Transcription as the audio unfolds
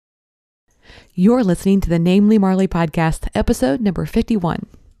You're listening to the Namely Marley podcast, episode number 51.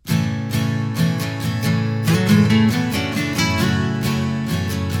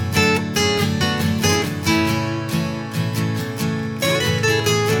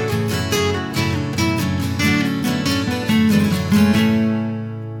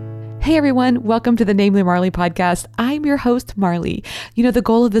 Hey everyone, welcome to the Namely Marley podcast. I'm your host, Marley. You know, the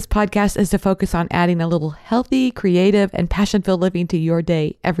goal of this podcast is to focus on adding a little healthy, creative, and passion-filled living to your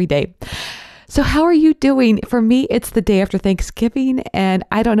day every day. So how are you doing? For me, it's the day after Thanksgiving, and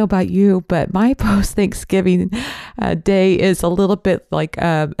I don't know about you, but my post-Thanksgiving day is a little bit like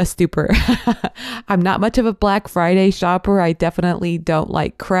a stupor. I'm not much of a Black Friday shopper. I definitely don't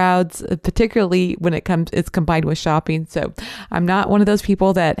like crowds, particularly when it's combined with shopping. So I'm not one of those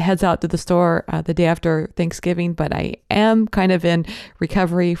people that heads out to the store the day after Thanksgiving, but I am kind of in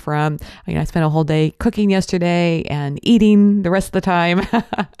recovery from, I spent a whole day cooking yesterday and eating the rest of the time.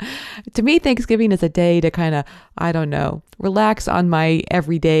 To me, Thanksgiving is a day to kind of, relax on my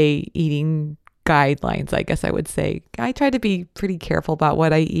everyday eating guidelines, I guess I would say. I try to be pretty careful about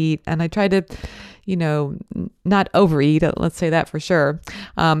what I eat, and I try to, not overeat. Let's say that for sure.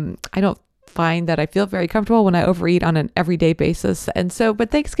 I don't find that I feel very comfortable when I overeat on an everyday basis. And so,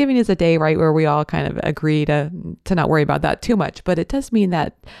 but Thanksgiving is a day, right, where we all kind of agree to not worry about that too much. But it does mean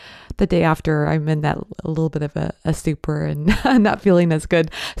that the day after I'm in that a little bit of a stupor and not feeling as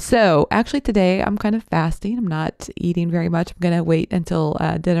good. So actually today I'm kind of fasting. I'm not eating very much. I'm going to wait until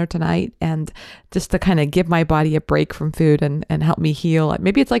dinner tonight, and just to kind of give my body a break from food and help me heal.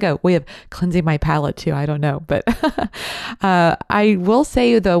 Maybe it's like a way of cleansing my palate too. I don't know. But I will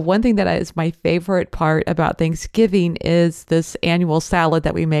say the one thing that is my favorite part about Thanksgiving is this annual salad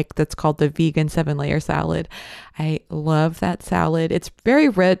that we make that's called the vegan 7-layer salad. I love that salad. It's very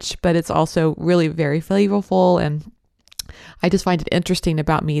rich, but it's also really very flavorful. And I just find it interesting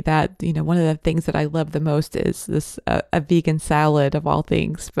about me that, one of the things that I love the most is this a vegan salad of all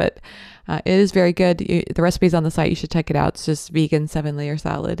things. But it is very good. The recipe's on the site. You should check it out. It's just vegan 7-layer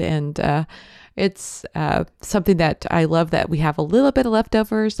salad. And it's something that I love, that we have a little bit of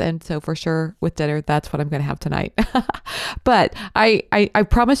leftovers. And so for sure with dinner, that's what I'm going to have tonight. But I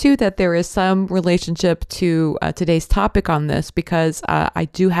promise you that there is some relationship to today's topic on this, because I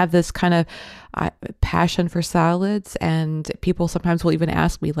do have this kind of passion for salads. And people sometimes will even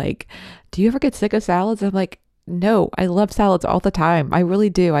ask me, like, do you ever get sick of salads? I'm like, no, I love salads all the time. I really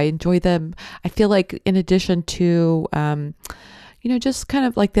do. I enjoy them. I feel like in addition to just kind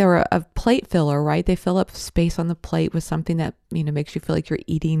of like they're a plate filler, right? They fill up space on the plate with something that, makes you feel like you're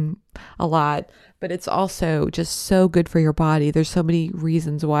eating a lot, but it's also just so good for your body. There's so many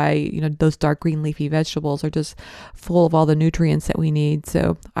reasons why, those dark green leafy vegetables are just full of all the nutrients that we need.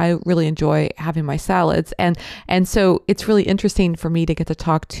 So I really enjoy having my salads. And so it's really interesting for me to get to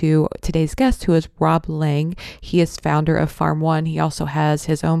talk to today's guest, who is Rob Lang. He is founder of Farm One. He also has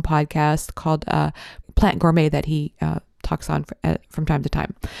his own podcast called Plant Gourmet that he talks on from time to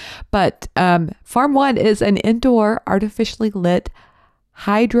time. But Farm One is an indoor, artificially lit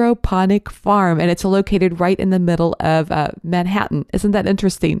hydroponic farm, and it's located right in the middle of Manhattan. Isn't that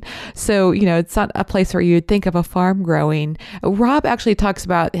interesting? So, it's not a place where you'd think of a farm growing. Rob actually talks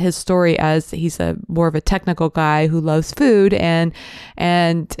about his story as he's more of a technical guy who loves food, and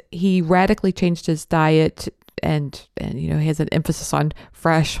he radically changed his diet. And he has an emphasis on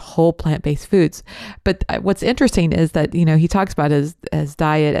fresh, whole plant-based foods. But what's interesting is that, he talks about his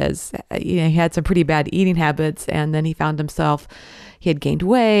diet as, he had some pretty bad eating habits, and then he found himself, he had gained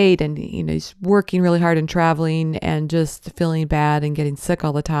weight, and, he's working really hard and traveling and just feeling bad and getting sick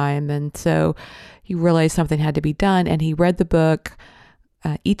all the time. And so he realized something had to be done, and he read the book,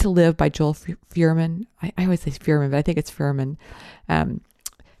 Eat to Live by Joel Fuhrman. I always say Fuhrman, but I think it's Fuhrman.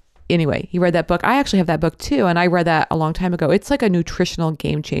 Anyway, he read that book. I actually have that book too, and I read that a long time ago. It's like a nutritional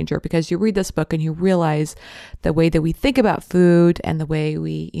game changer, because you read this book and you realize the way that we think about food and the way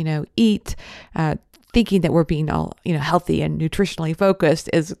we, eat, thinking that we're being all, healthy and nutritionally focused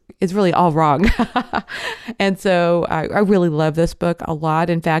is really all wrong. And so I really love this book a lot.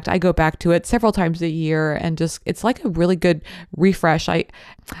 In fact, I go back to it several times a year, and it's like a really good refresh. I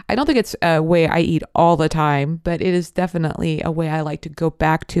don't think it's a way I eat all the time, but it is definitely a way I like to go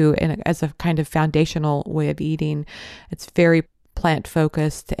back to as a kind of foundational way of eating. It's very plant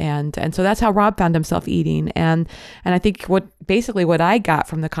focused. And so that's how Rob found himself eating. And I think what I got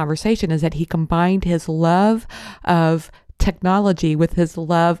from the conversation is that he combined his love of technology with his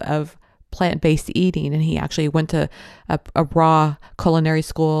love of plant-based eating. And he actually went to a raw culinary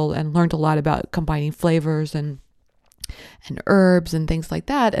school and learned a lot about combining flavors and and herbs and things like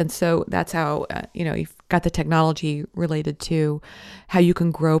that. And so that's how, you've got the technology related to how you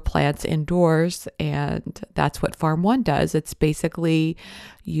can grow plants indoors. And that's what Farm One does. It's basically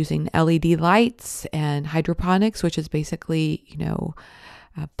using LED lights and hydroponics, which is basically,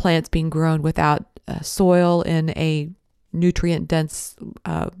 plants being grown without soil in a nutrient dense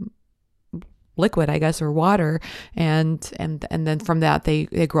liquid, I guess, or water, and then from that they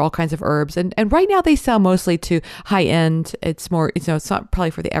grow all kinds of herbs, and right now they sell mostly to high end. It's more, it's not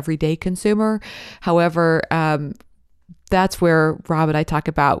probably for the everyday consumer. However, that's where Rob and I talk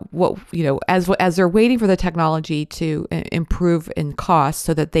about what, as they're waiting for the technology to improve in cost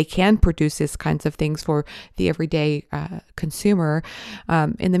so that they can produce these kinds of things for the everyday consumer.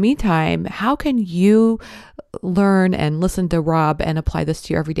 In the meantime, how can you learn and listen to Rob and apply this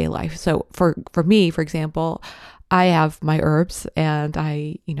to your everyday life? So for me, for example, I have my herbs, and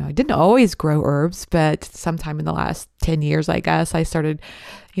I didn't always grow herbs, but sometime in the last 10 years, I guess, I started,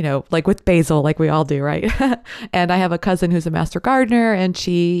 like with basil, like we all do, right? And I have a cousin who's a master gardener, and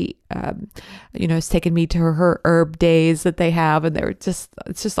she, has taken me to her herb days that they have. And it's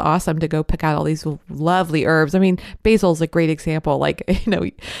just awesome to go pick out all these lovely herbs. I mean, basil is a great example. Like,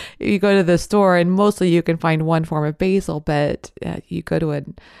 you go to the store and mostly you can find one form of basil, but you go to a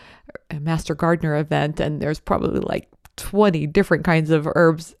master gardener event and there's probably like 20 different kinds of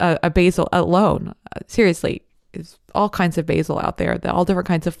herbs, a basil alone. Seriously, there's all kinds of basil out there, all different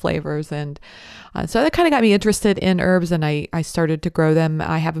kinds of flavors. And so that kind of got me interested in herbs, and I started to grow them.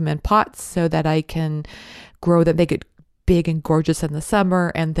 I have them in pots so that I can grow them. They get big and gorgeous in the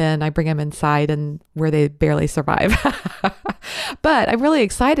summer, and then I bring them inside and where they barely survive. But I'm really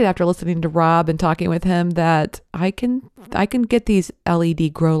excited after listening to Rob and talking with him that I can get these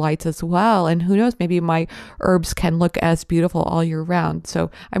LED grow lights as well. And who knows, maybe my herbs can look as beautiful all year round.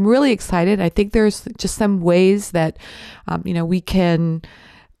 So I'm really excited. I think there's just some ways that, we can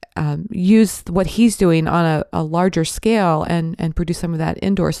use what he's doing on a larger scale and produce some of that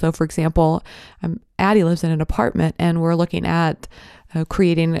indoors. So for example, Addie lives in an apartment, and we're looking at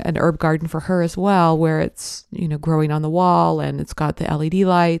creating an herb garden for her as well, where it's, growing on the wall, and it's got the LED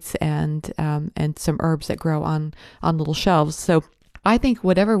lights and some herbs that grow on little shelves. So I think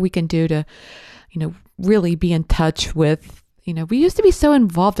whatever we can do to, really be in touch with, we used to be so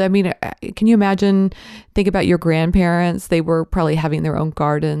involved. I mean, can you imagine, think about your grandparents? They were probably having their own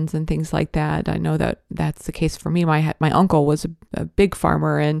gardens and things like that. I know that that's the case for me. My uncle was a big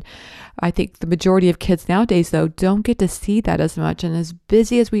farmer, and I think the majority of kids nowadays, though, don't get to see that as much. And as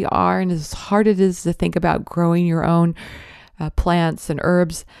busy as we are, and as hard it is to think about growing your own plants and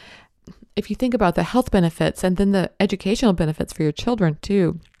herbs, if you think about the health benefits and then the educational benefits for your children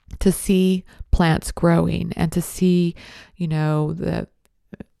too, to see plants growing and to see, the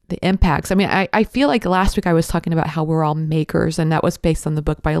impacts. I mean, I feel like last week I was talking about how we're all makers, and that was based on the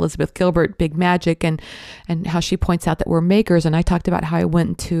book by Elizabeth Gilbert, Big Magic, and how she points out that we're makers. And I talked about how I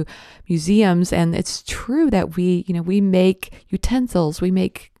went to museums, and it's true that we make utensils, we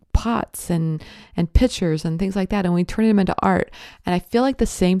make pots and pitchers and things like that, and we turn them into art. And I feel like the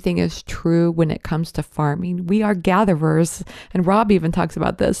same thing is true when it comes to farming. We are gatherers, and Rob even talks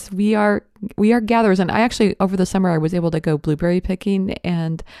about this. We are gatherers. And I actually, over the summer, I was able to go blueberry picking,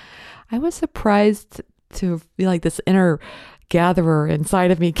 and I was surprised to feel like this inner gatherer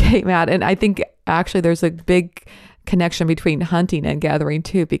inside of me came out. And I think actually there's a big connection between hunting and gathering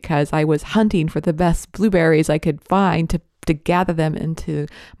too, because I was hunting for the best blueberries I could find to gather them into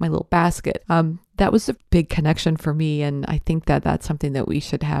my little basket. That was a big connection for me. And I think that that's something that we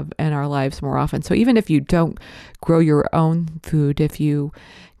should have in our lives more often. So even if you don't grow your own food, if you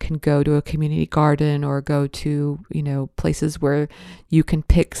can go to a community garden or go to, places where you can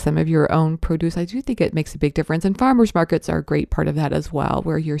pick some of your own produce, I do think it makes a big difference. And farmers markets are a great part of that as well,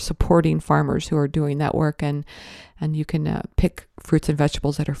 where you're supporting farmers who are doing that work, and you can pick fruits and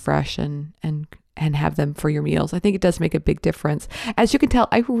vegetables that are fresh and have them for your meals. I think it does make a big difference. As you can tell,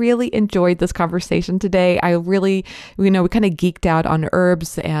 I really enjoyed this conversation today. I really, we kind of geeked out on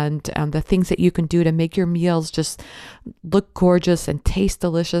herbs and the things that you can do to make your meals just look gorgeous and taste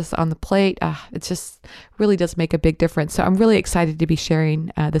delicious on the plate. It just really does make a big difference. So I'm really excited to be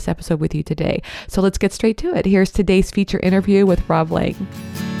sharing this episode with you today. So let's get straight to it. Here's today's feature interview with Rob Lang.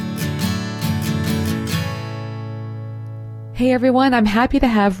 Hey everyone, I'm happy to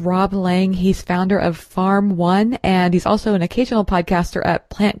have Rob Lang. He's founder of Farm One, and he's also an occasional podcaster at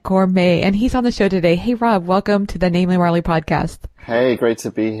Plant Gourmet, and he's on the show today. Hey Rob, welcome to the Namely Marley podcast. Hey, great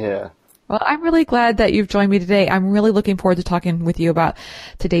to be here. Well, I'm really glad that you've joined me today. I'm really looking forward to talking with you about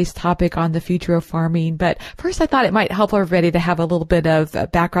today's topic on the future of farming. But first, I thought it might help everybody to have a little bit of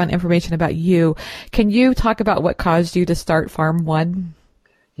background information about you. Can you talk about what caused you to start Farm One?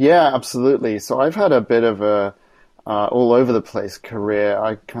 Yeah, absolutely. So I've had a bit of a all over the place career.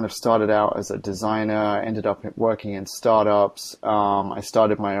 I kind of started out as a designer, I ended up working in startups. I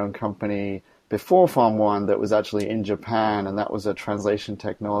started my own company before Farm One that was actually in Japan, and that was a translation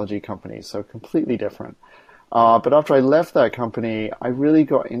technology company, so completely different. But after I left that company, I really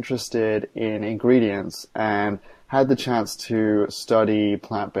got interested in ingredients and had the chance to study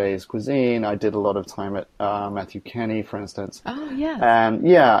plant-based cuisine. I did a lot of time at Matthew Kenny, for instance. Oh, yes. And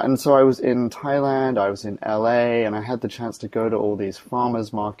yeah, and so I was in Thailand, I was in LA, and I had the chance to go to all these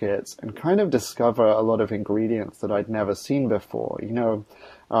farmers markets and kind of discover a lot of ingredients that I'd never seen before.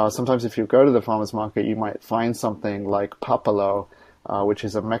 Sometimes if you go to the farmers market, you might find something like papalo, which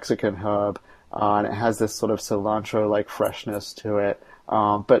is a Mexican herb, and it has this sort of cilantro-like freshness to it.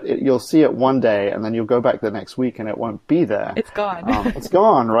 But you'll see it one day, and then you'll go back the next week, and it won't be there. It's gone. It's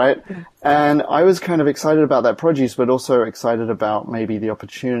gone, right? And I was kind of excited about that produce, but also excited about maybe the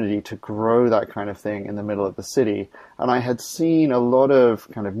opportunity to grow that kind of thing in the middle of the city. And I had seen a lot of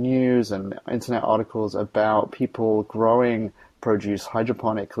kind of news and internet articles about people growing produce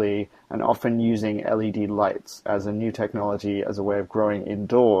hydroponically and often using LED lights as a new technology, as a way of growing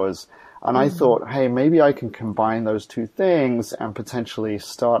indoors. And I thought, hey, maybe I can combine those two things and potentially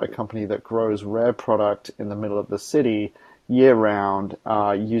start a company that grows rare product in the middle of the city year round,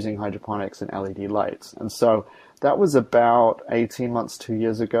 using hydroponics and LED lights. And so that was about 18 months, 2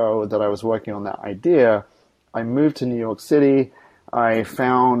 years ago that I was working on that idea. I moved to New York City. I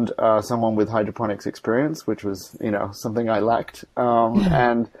found someone with hydroponics experience, which was, something I lacked,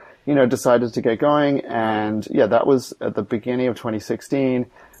 and, decided to get going. And yeah, that was at the beginning of 2016.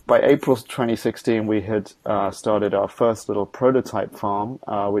 By April 2016, we had started our first little prototype farm,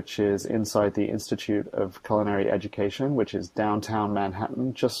 which is inside the Institute of Culinary Education, which is downtown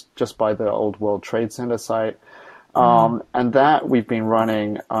Manhattan, just by the Old World Trade Center site. And that we've been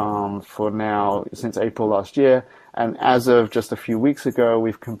running for now since April last year. And as of just a few weeks ago,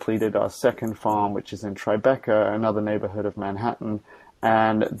 we've completed our second farm, which is in Tribeca, another neighborhood of Manhattan.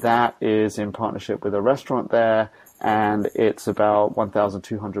 And that is in partnership with a restaurant there. And it's about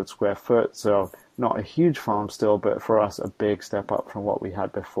 1,200 square foot. So not a huge farm still, but for us, a big step up from what we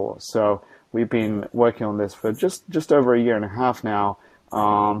had before. So we've been working on this for just over a year and a half now.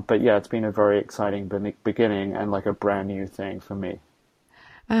 But yeah, it's been a very exciting beginning and like a brand new thing for me.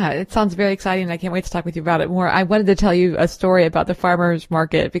 It sounds very exciting. I can't wait to talk with you about it more. I wanted to tell you a story about the farmers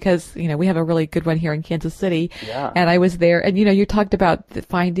market because, we have a really good one here in Kansas City. Yeah. And I was there and, you talked about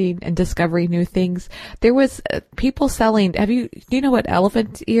finding and discovering new things. There was people selling, do you know what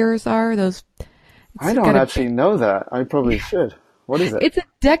elephant ears are? I don't actually know that. I probably should. What is it? It's a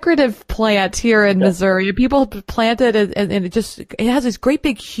decorative plant here in Missouri. People plant it and it has these great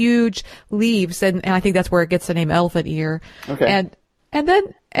big huge leaves and I think that's where it gets the name elephant ear. Okay. And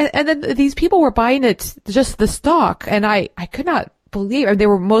then these people were buying it, just the stalk, and I could not believe it. They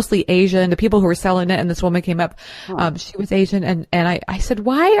were mostly Asian, the people who were selling it, and this woman came up, she was Asian, and I said,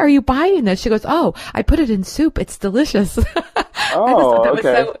 why are you buying this? She goes, oh, I put it in soup. It's delicious. Oh, that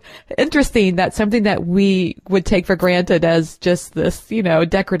okay. was so interesting that something that we would take for granted as just this,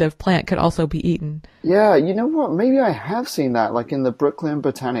 decorative plant could also be eaten. Yeah, you know what? Maybe I have seen that, like in the Brooklyn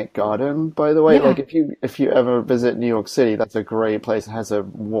Botanic Garden, by the way. Yeah. Like if you ever visit New York City, that's a great place. It has a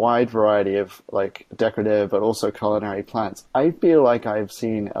wide variety of like decorative but also culinary plants. I feel like I've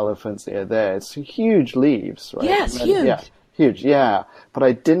seen elephant's ear there. It's huge leaves, right? Yes, huge. Yeah, huge, yeah. But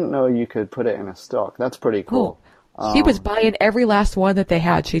I didn't know you could put it in a stock. That's pretty cool. She was buying every last one that they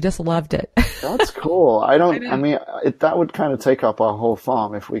had. She just loved it. That's cool. That would kind of take up our whole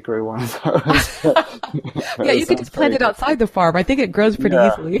farm if we grew one of those. Yeah, you could just plant it outside the farm. I think it grows pretty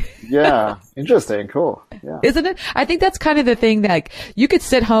easily. Yeah. Interesting. Cool. Yeah. Isn't it? I think that's kind of the thing that like, you could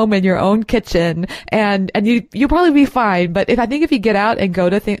sit home in your own kitchen and you'll probably be fine. But if you get out and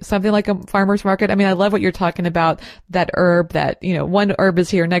go to something like a farmer's market, I love what you're talking about, that herb that, one herb is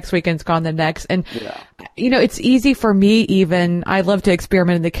here next week and it's gone the next. And, it's easy for me even, I love to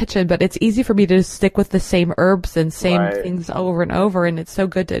experiment in the kitchen, but it's easy for me to stick with the same herbs and same things over and over. And it's so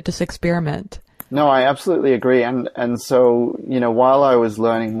good to just experiment. No, I absolutely agree. And so, while I was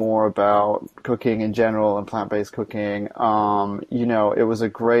learning more about cooking in general and plant-based cooking, it was a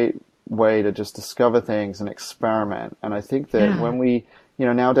great way to just discover things and experiment. And I think that when we,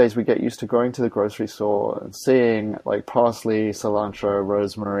 nowadays we get used to going to the grocery store and seeing like parsley, cilantro,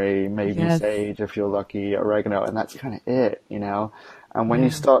 rosemary, maybe sage if you're lucky, oregano, and that's kind of it, And when you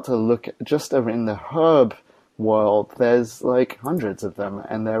start to look just over in the herb world, there's like hundreds of them,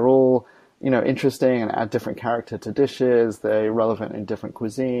 and they're all, interesting and add different character to dishes. They're relevant in different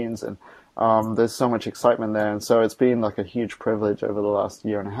cuisines, and there's so much excitement there. And so it's been like a huge privilege over the last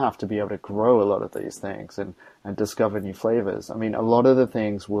year and a half to be able to grow a lot of these things and discover new flavors. I mean, a lot of the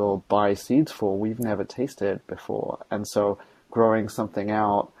things we'll buy seeds for, we've never tasted before. And so growing something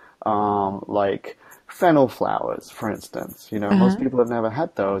out, like fennel flowers, for instance, most people have never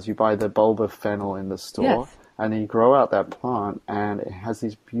had those. You buy the bulb of fennel in the store, and then you grow out that plant, and it has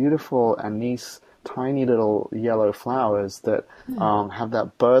these beautiful anise, tiny little yellow flowers that have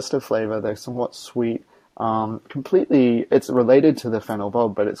that burst of flavor. They're somewhat sweet. Completely, it's related to the fennel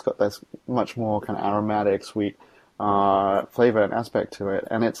bulb, but it's got this much more kind of aromatic, sweet flavor and aspect to it.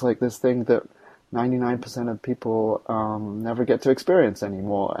 And it's like this thing that 99% of people never get to experience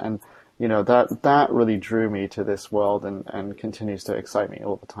anymore. And that really drew me to this world and continues to excite me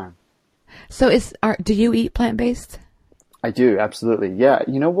all the time. So do you eat plant-based? I do, absolutely. Yeah.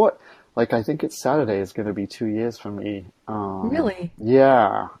 You know what? Like, I think it's Saturday is going to be 2 years for me. Really?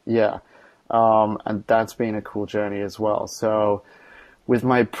 Yeah. And that's been a cool journey as well. So with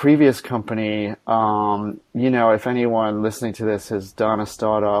my previous company, if anyone listening to this has done a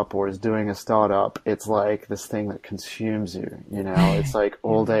startup or is doing a startup, it's like this thing that consumes you, it's like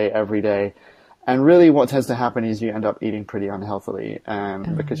all day, every day. And really what tends to happen is you end up eating pretty unhealthily,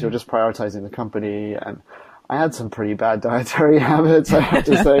 and because you're just prioritizing the company. And I had some pretty bad dietary habits, I have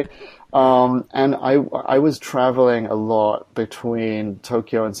to say. And I was traveling a lot between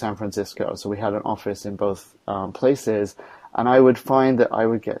Tokyo and San Francisco. So we had an office in both places, and I would find that I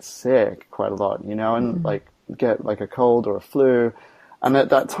would get sick quite a lot, and like get like a cold or a flu. And at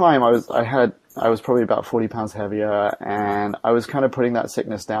that time I was probably about 40 pounds heavier, and I was kind of putting that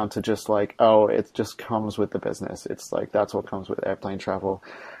sickness down to just like, oh, it just comes with the business. It's like, that's what comes with airplane travel.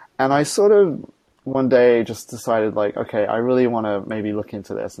 And I sort of one day just decided like, okay, I really want to maybe look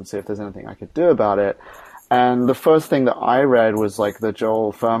into this and see if there's anything I could do about it. And the first thing that I read was like the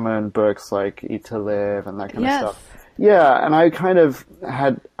Joel Fuhrman books, like Eat to Live and that kind of stuff. Yeah. And I kind of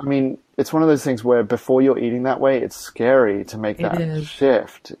it's one of those things where before you're eating that way, it's scary to make that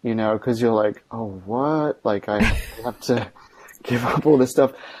shift, because you're like, oh, what? Like I have to give up all this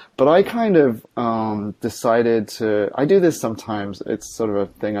stuff. But I kind of decided I do this sometimes, it's sort of a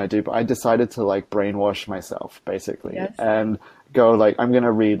thing I do, but I decided to like brainwash myself basically and go like, I'm going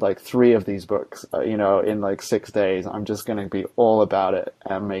to read like 3 of these books, in like 6 days. I'm just going to be all about it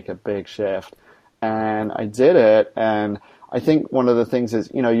and make a big shift. And I did it. And I think one of the things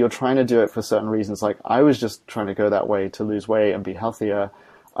is, you're trying to do it for certain reasons. Like I was just trying to go that way to lose weight and be healthier.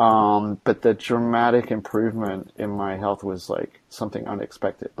 But the dramatic improvement in my health was like something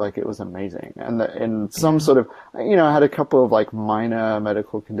unexpected. Like it was amazing. And in some sort of, I had a couple of like minor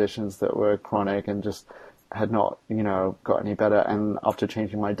medical conditions that were chronic and just had not, got any better. And after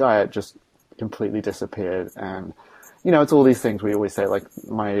changing my diet, just completely disappeared. And, it's all these things we always say, like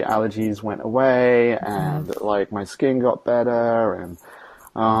my allergies went away and like my skin got better. And,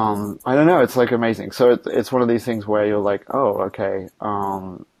 I don't know, it's like amazing. So it's one of these things where you're like, oh, okay,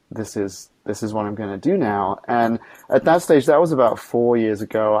 this is what I'm going to do now. And at that stage, that was about 4 years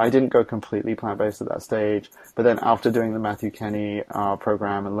ago. I didn't go completely plant-based at that stage, but then after doing the Matthew Kenny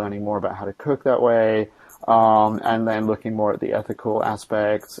program and learning more about how to cook that way, and then looking more at the ethical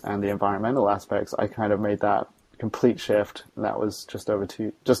aspects and the environmental aspects, I kind of made that complete shift. And that was just under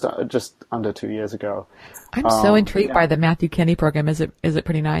 2 years ago. I'm so intrigued by the Matthew Kenny program. Is it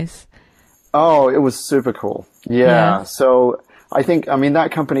pretty nice? Oh, it was super cool. Yeah. So I think,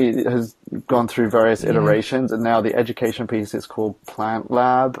 that company has gone through various iterations, and now the education piece is called Plant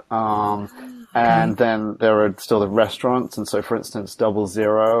Lab. And then there are still the restaurants. And so, for instance, Double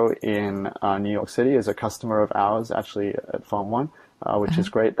Zero in New York City is a customer of ours, actually at Farm One, which is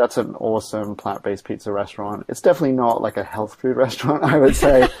great. That's an awesome plant-based pizza restaurant. It's definitely not like a health food restaurant, I would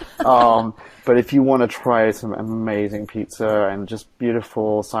say. But if you want to try some amazing pizza and just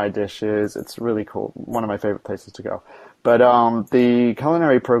beautiful side dishes, it's really cool. One of my favorite places to go. But the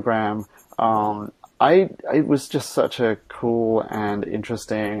culinary program, it was just such a cool and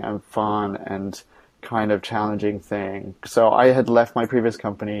interesting and fun and kind of challenging thing. So I had left my previous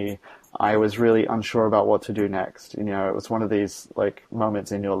company. I was really unsure about what to do next. It was one of these like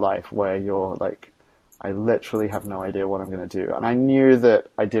moments in your life where you're like, I literally have no idea what I'm going to do. And I knew that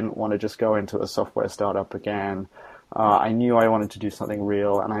I didn't want to just go into a software startup again. I knew I wanted to do something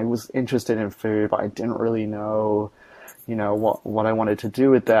real, and I was interested in food, but I didn't really know, what I wanted to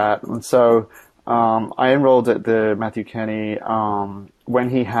do with that. And so I enrolled at the Matthew Kenny when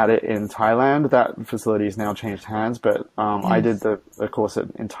he had it in Thailand. That facility has now changed hands, but I did Yes. the course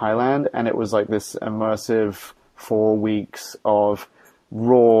in Thailand, and it was like this immersive 4 weeks of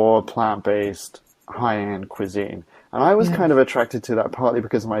raw plant-based high-end cuisine. And I was Yes. kind of attracted to that partly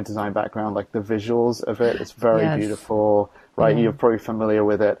because of my design background, like the visuals of it. It's very Yes. beautiful, right? Yeah. You're probably familiar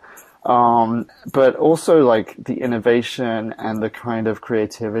with it. But also like the innovation and the kind of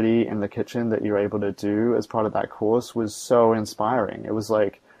creativity in the kitchen that you're able to do as part of that course was so inspiring. It was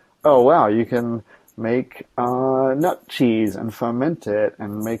like, oh wow, you can make nut cheese and ferment it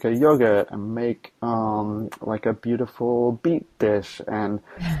and make a yogurt and make like a beautiful beet dish. And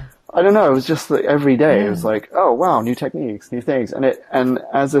I don't know, it was just like every day it Yeah. was like, oh wow, new techniques, new things. And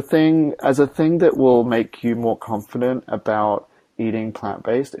as a thing that will make you more confident about eating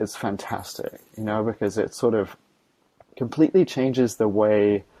plant-based, it's fantastic, you know, because it sort of completely changes the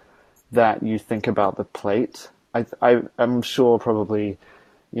way that you think about the plate. I'm sure probably,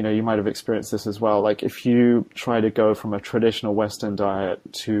 you know, you might have experienced this as well. Like if you try to go from a traditional Western diet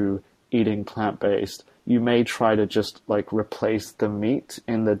to eating plant-based, you may try to just like replace the meat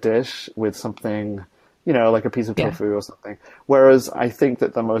in the dish with something, you know, like a piece of Yeah. tofu or something. Whereas I think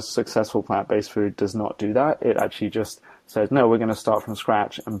that the most successful plant-based food does not do that. It actually just says, no, we're going to start from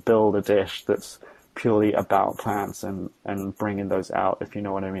scratch and build a dish that's purely about plants and bringing those out, if you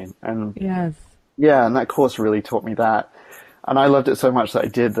know what I mean. And Yes. yeah, and that course really taught me that. And I loved it so much that I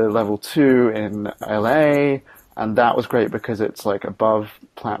did the level 2 in LA. And that was great because it's like above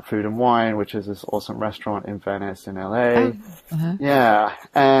Plant Food and Wine, which is this awesome restaurant in Venice in LA. Oh. Uh-huh. Yeah,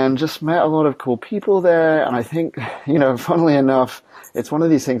 and just met a lot of cool people there. And I think, you know, funnily enough, it's one of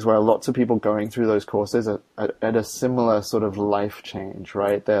these things where lots of people going through those courses are at a similar sort of life change,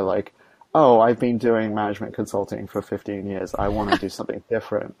 right? They're like, oh, I've been doing management consulting for 15 years. I want to do something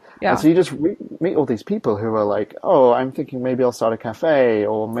different. And Yeah. so you just meet all these people who are like, oh, I'm thinking maybe I'll start a cafe,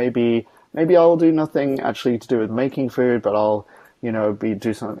 or maybe I'll do nothing actually to do with making food, but I'll, you know,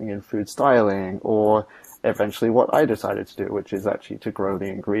 do something in food styling, or eventually what I decided to do, which is actually to grow the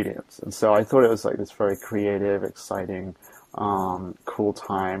ingredients. And so I thought it was like this very creative, exciting, cool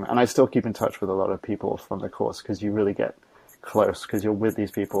time. And I still keep in touch with a lot of people from the course because you really get close because you're with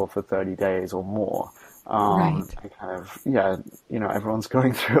these people for 30 days or more. Right. And kind of, yeah, you know, everyone's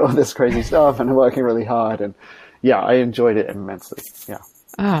going through all this crazy stuff and working really hard. And yeah, I enjoyed it immensely. Yeah.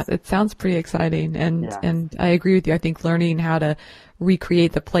 Ah, it sounds pretty exciting. And Yeah. and I agree with you. I think learning how to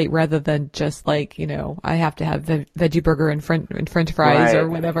recreate the plate rather than just like, you know, I have to have the veggie burger and French fries or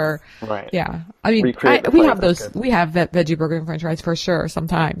Right. whatever. Right. Yeah. I mean, Recreate the we plate. have That's those, good. we have veggie burger and French fries for sure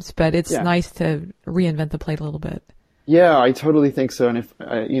sometimes, but it's Yeah. nice to reinvent the plate a little bit. Yeah, I totally think so. And if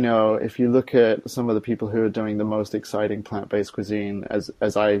you know, if you look at some of the people who are doing the most exciting plant-based cuisine, as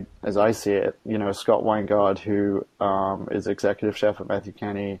I see it, you know, Scott Weingard, who is executive chef at Matthew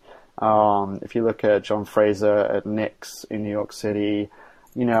Kenny. If you look at John Fraser at Nick's in New York City,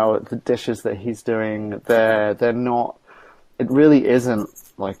 you know, the dishes that he's doing there, they're not. It really isn't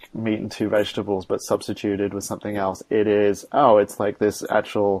like meat and two vegetables, but substituted with something else. It is, oh, it's like this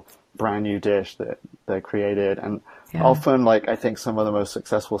actual brand new dish that they created. And Yeah. often, like, I think some of the most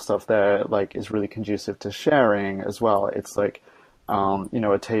successful stuff there, like, is really conducive to sharing as well. It's like, you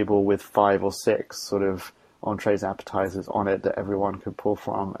know, a table with 5 or 6 sort of entrees, appetizers on it that everyone could pull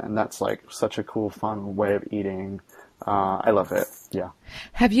from. And that's like such a cool, fun way of eating. I love it. Yeah.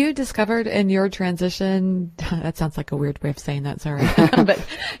 Have you discovered in your transition, that sounds like a weird way of saying that, sorry, but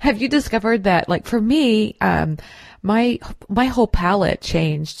have you discovered that, like for me, my whole palate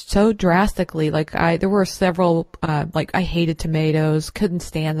changed so drastically. Like there were several, like I hated tomatoes, couldn't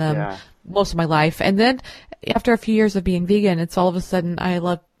stand them Yeah. most of my life. And then after a few years of being vegan, it's all of a sudden I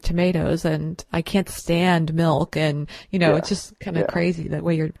love tomatoes and I can't stand milk. And, you know, Yeah. it's just kind of Yeah. crazy that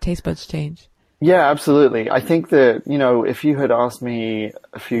way your taste buds change. Yeah, absolutely. I think that, you know, if you had asked me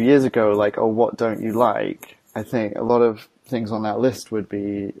a few years ago, like, oh, what don't you like? I think a lot of things on that list would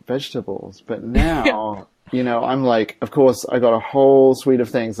be vegetables. But now, you know, I'm like, of course, I got a whole suite of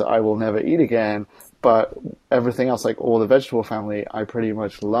things that I will never eat again, but everything else, like all the vegetable family, I pretty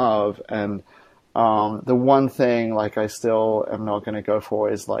much love. And the one thing, like, I still am not going to go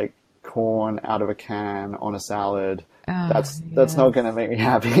for is like corn out of a can on a salad. That's not yes. going to make me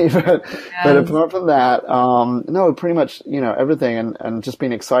happy. But Yes. apart from that, no, pretty much, you know, everything, and just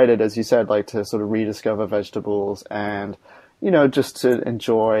being excited, as you said, like to sort of rediscover vegetables and, you know, just to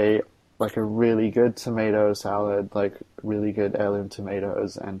enjoy like a really good tomato salad, like really good heirloom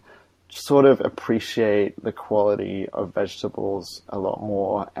tomatoes, and sort of appreciate the quality of vegetables a lot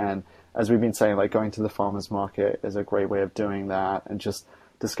more. And as we've been saying, like going to the farmer's market is a great way of doing that, and just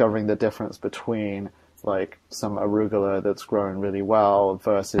discovering the difference between like some arugula that's grown really well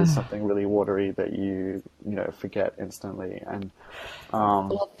versus something really watery that you forget instantly. And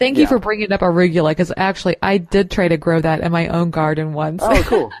Well, thank you for bringing up arugula, because actually I did try to grow that in my own garden once. Oh,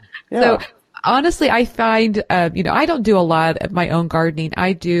 cool. Yeah. So honestly, I find, I don't do a lot of my own gardening.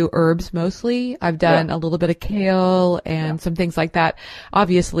 I do herbs mostly. I've done a little bit of kale and some things like that.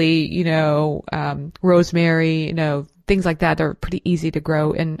 Obviously, rosemary, things like that are pretty easy to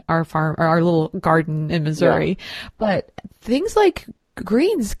grow in our farm or our little garden in Missouri. Yeah. But things like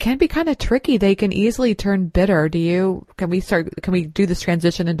greens can be kind of tricky. They can easily turn bitter. Can we do this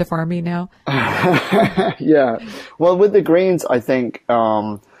transition into farming now? Yeah. Well, with the greens, I think,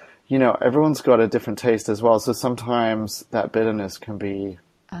 everyone's got a different taste as well. So sometimes that bitterness can be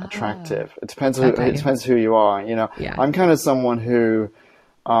attractive. It depends who you are. I'm kind of someone who,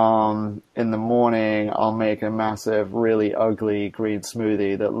 in the morning, I'll make a massive, really ugly green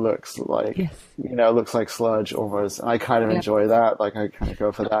smoothie that looks like, looks like sludge almost. And I kind of enjoy that. Like I kind of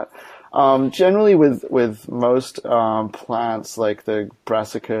go for that. Generally with most, plants like the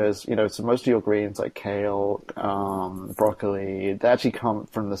brassicas, so most of your greens like kale, broccoli, they actually come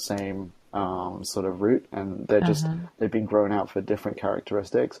from the same, sort of root, and they've been grown out for different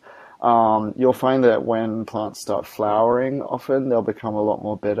characteristics. You'll find that when plants start flowering, often they'll become a lot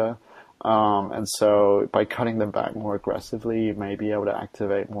more bitter. And so by cutting them back more aggressively, you may be able to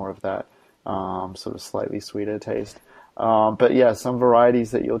activate more of that, sort of slightly sweeter taste. But yeah, some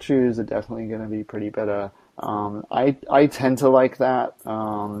varieties that you'll choose are definitely going to be pretty bitter. I tend to like that.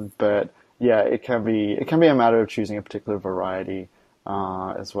 But yeah, it can be a matter of choosing a particular variety,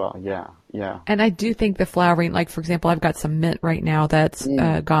 as well. Yeah. And I do think the flowering, like for example, I've got some mint right now that's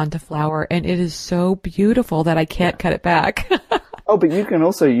gone to flower, and it is so beautiful that I can't cut it back. Oh, but you can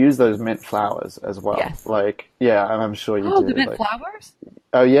also use those mint flowers as well. Yes. Like, yeah, and I'm sure you do. Oh, the mint flowers?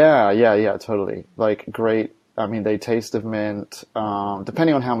 Oh, yeah, totally. Like, great. I mean, they taste of mint.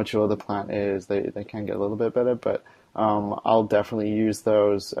 Depending on how mature the plant is, they can get a little bit better, but I'll definitely use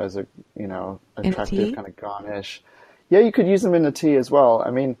those as a, attractive kind of garnish. Yeah, you could use them in a tea as well.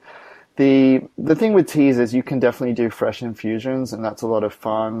 I mean, the thing with teas is you can definitely do fresh infusions, and that's a lot of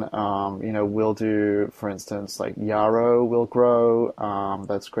fun. We'll do, for instance, like yarrow will grow.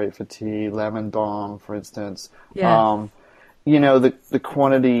 That's great for tea. Lemon balm, for instance. Yeah. The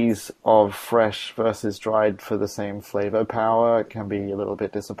quantities of fresh versus dried for the same flavor power can be a little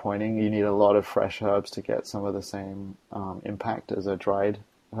bit disappointing. You need a lot of fresh herbs to get some of the same impact as a dried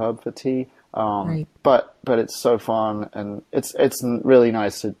herb for tea. Right. But it's so fun, and it's really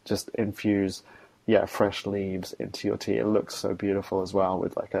nice to just infuse, fresh leaves into your tea. It looks so beautiful as well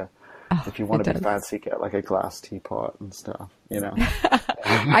with like if you want to be fancy, get like a glass teapot and stuff,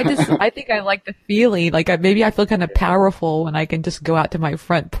 I think I like the feeling. Like maybe I feel kind of powerful when I can just go out to my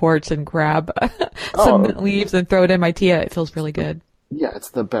front porch and grab some leaves and throw it in my tea. It feels really good. Yeah,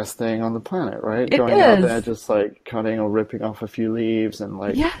 it's the best thing on the planet, right? It Going is. out there, just like cutting or ripping off a few leaves and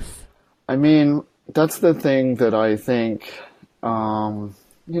like. Yes. I mean, that's the thing that I think.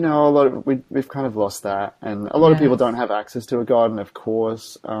 We've kind of lost that, and a lot of people don't have access to a garden, of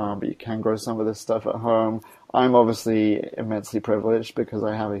course, but you can grow some of this stuff at home. I'm obviously immensely privileged because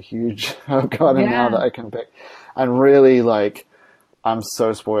I have a huge herb garden now that I can pick, and really I'm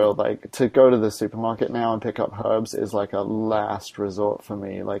so spoiled. Like to go to the supermarket now and pick up herbs is like a last resort for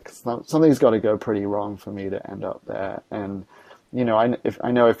me. Like something's got to go pretty wrong for me to end up there. And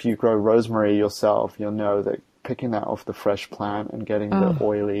if you grow rosemary yourself, you'll know that picking that off the fresh plant and getting the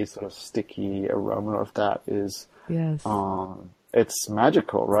oily sort of sticky aroma of that is, it's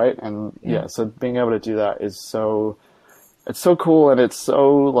magical, right? And so being able to do that is it's so cool, and it's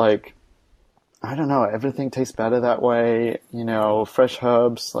so like, I don't know, everything tastes better that way. Fresh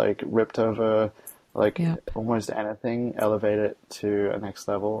herbs like ripped over, almost anything, elevate it to a next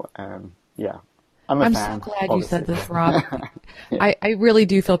level, and I'm so glad you said this, Rob. I really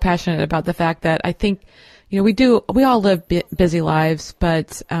do feel passionate about the fact that I think, we all live busy lives,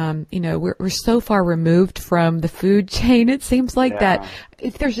 but, we're so far removed from the food chain. It seems like that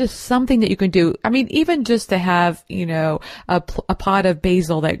if there's just something that you can do, I mean, even just to have, a pot of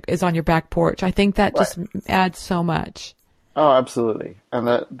basil that is on your back porch, I think that just adds so much. Oh, absolutely. And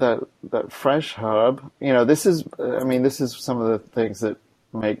that fresh herb, this is some of the things that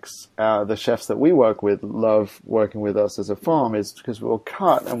makes the chefs that we work with love working with us as a farm, is because we'll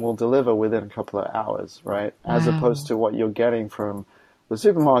cut and we'll deliver within a couple of hours, right? As opposed to what you're getting from, the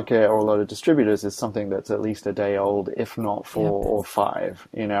supermarket or a lot of distributors is something that's at least a day old, if not 4 or 5,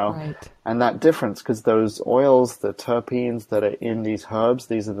 you know? Right. And that difference, because those oils, the terpenes that are in these herbs,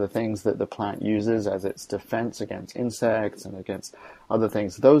 these are the things that the plant uses as its defense against insects and against other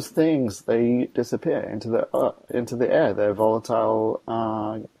things. Those things, they disappear into the air. They're volatile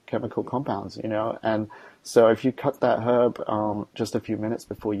chemical compounds, you know? And so if you cut that herb just a few minutes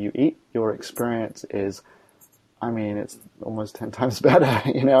before you eat, your experience is, I mean, it's almost 10 times better,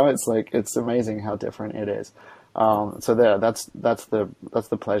 you know, it's amazing how different it is. So that's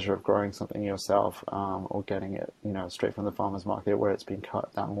the pleasure of growing something yourself, or getting it, you know, straight from the farmer's market where it's been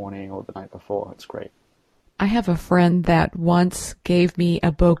cut that morning or the night before. It's great. I have a friend that once gave me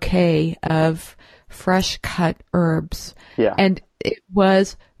a bouquet of fresh cut herbs. Yeah. And it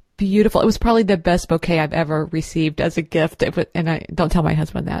was beautiful. It was probably the best bouquet I've ever received as a gift. And I don't tell my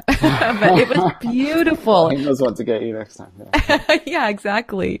husband that, but it was beautiful. He knows what to get you next time. Yeah, yeah,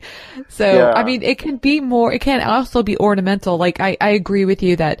 exactly. So, I mean, it can also be ornamental. Like I agree with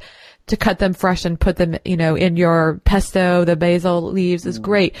you that to cut them fresh and put them, you know, in your pesto, the basil leaves is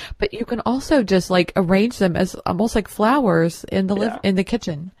great, but you can also just like arrange them as almost like flowers in the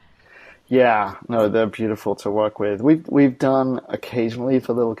kitchen. Yeah, no, they're beautiful to work with. We've done occasionally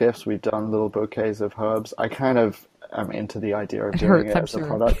for little gifts. We've done little bouquets of herbs. I kind of am into the idea of doing it as a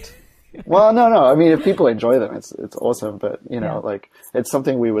product. Well, no. I mean, if people enjoy them, it's awesome. But you know, like it's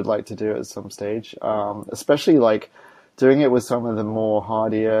something we would like to do at some stage. Especially like doing it with some of the more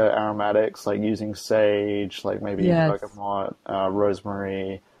hardier aromatics, like using sage, like maybe bergamot,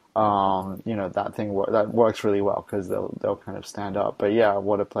 rosemary. You know, that works really well because they'll kind of stand up. But yeah,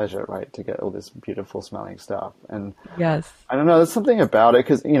 what a pleasure, right, to get all this beautiful smelling stuff. And yes, I don't know, there's something about it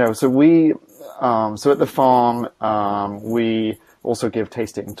because, you know, so we, so at the farm, we also give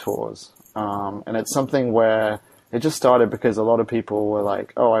tasting tours. And it's something where it just started because a lot of people were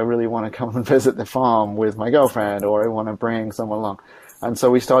like, oh, I really want to come and visit the farm with my girlfriend, or I want to bring someone along. And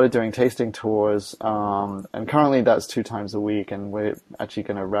so we started doing tasting tours, and currently that's 2 times a week, and we're actually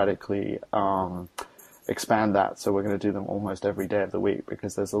going to radically expand that. So we're going to do them almost every day of the week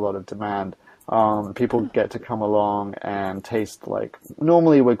because there's a lot of demand. People get to come along and taste, like,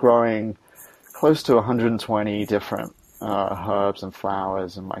 normally we're growing close to 120 different herbs and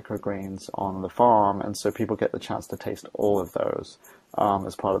flowers and microgreens on the farm, and so people get the chance to taste all of those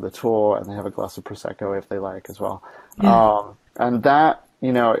as part of the tour, and they have a glass of Prosecco if they like as well. Yeah. And that,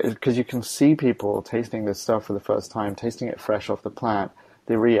 you know, because you can see people tasting this stuff for the first time, tasting it fresh off the plant,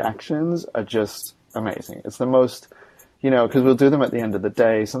 the reactions are just amazing. It's the most, you know, because we'll do them at the end of the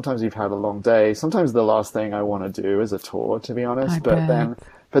day. Sometimes you've had a long day. Sometimes the last thing I want to do is a tour, to be honest.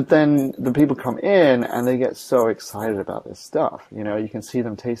 But then the people come in and they get so excited about this stuff. You know, you can see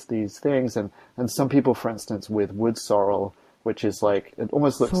them taste these things. And some people, for instance, with wood sorrel, which is like, it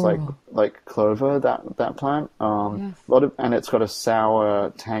almost looks like clover, that plant. And it's got a sour,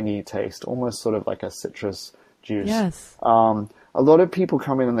 tangy taste, almost sort of like a citrus juice. Yes. A lot of people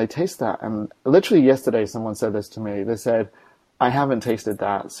come in and they taste that. And literally yesterday, someone said this to me. They said, I haven't tasted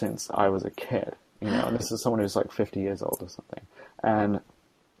that since I was a kid. You know, and this is someone who's like 50 years old or something. And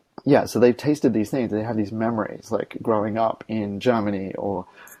yeah, so they've tasted these things. They have these memories, like growing up in Germany or,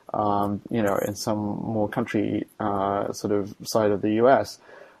 you know, in some more country sort of side of the US.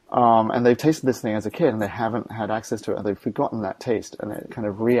 And they've tasted this thing as a kid and they haven't had access to it. And they've forgotten that taste and it kind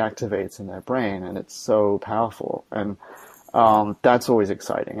of reactivates in their brain and it's so powerful. And that's always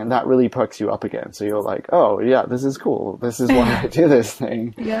exciting. And that really perks you up again. So you're like, oh, yeah, this is cool. This is why I do this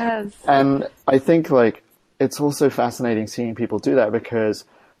thing. Yes. And I think like it's also fascinating seeing people do that because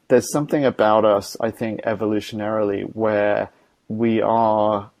there's something about us, I think, evolutionarily, where we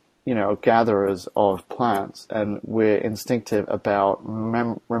are, you know, gatherers of plants and we're instinctive about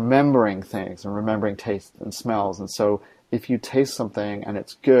remembering things and remembering tastes and smells. And so if you taste something and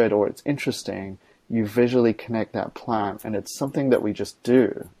it's good or it's interesting, you visually connect that plant and it's something that we just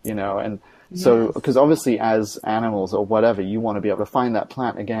do, you know, and so, because obviously as animals or whatever, you want to be able to find that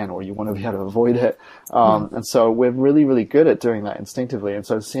plant again, or you want to be able to avoid it. And so we're really, really good at doing that instinctively. And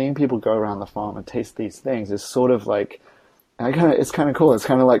so seeing people go around the farm and taste these things is sort of like, it's kind of cool. It's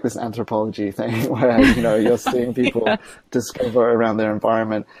kind of like this anthropology thing where, you know, you're seeing people discover around their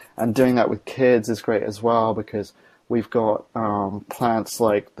environment, and doing that with kids is great as well because we've got, plants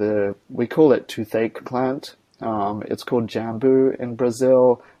like we call it toothache plant. It's called jambu in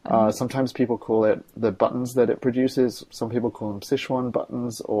Brazil. Sometimes people call it the buttons that it produces. Some people call them Sichuan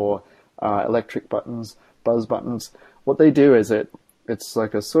buttons or electric buttons, buzz buttons. What they do is it's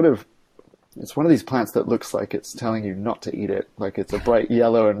like a sort of, it's one of these plants that looks like it's telling you not to eat it. Like it's a bright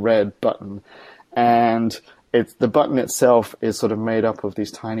yellow and red button. And it's the button itself is sort of made up of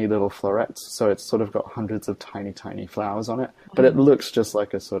these tiny little florets. So it's sort of got hundreds of tiny, tiny flowers on it, but it looks just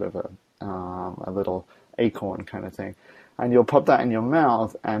like a sort of a little acorn kind of thing. And you'll pop that in your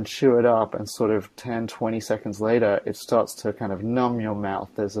mouth and chew it up, and sort of 10, 20 seconds later, it starts to kind of numb your mouth.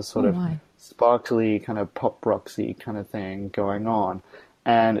 There's a sort of sparkly kind of pop roxy kind of thing going on.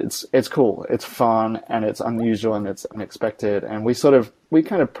 And it's cool. It's fun, and it's unusual, and it's unexpected. And we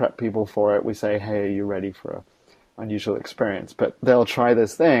kind of prep people for it. We say, hey, are you ready for an unusual experience? But they'll try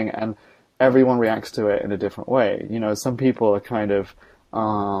this thing, and everyone reacts to it in a different way. You know, some people are kind of,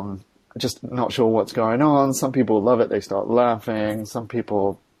 just not sure what's going on. Some people love it. They start laughing. Some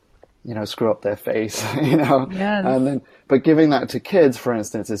people, you know, screw up their face, you know. Yes. But giving that to kids, for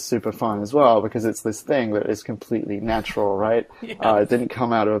instance, is super fun as well, because it's this thing that is completely natural, right? Yes. It didn't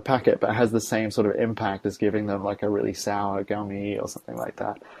come out of a packet, but has the same sort of impact as giving them like a really sour gummy or something like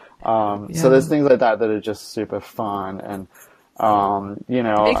that. So there's things like that are just super fun. And, you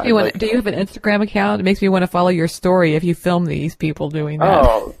know, it makes me do you have an Instagram account? It makes me want to follow your story if you film these people doing that.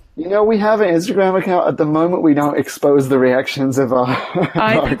 Oh, you know, we have an Instagram account. At the moment, we don't expose the reactions of our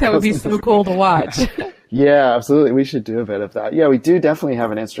I think that would be so cool to watch. Yeah, absolutely. We should do a bit of that. Yeah, we do definitely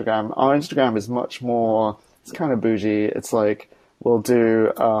have an Instagram. Our Instagram is much more, it's kind of bougie. It's like, we'll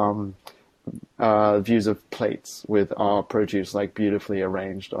do views of plates with our produce like beautifully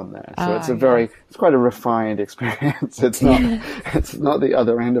arranged on there. So it's quite a refined experience. It's not the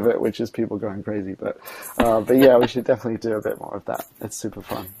other end of it, which is people going crazy. But yeah, we should definitely do a bit more of that. It's super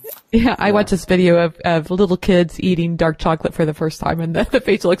fun. Yeah, I watched this video of little kids eating dark chocolate for the first time, and the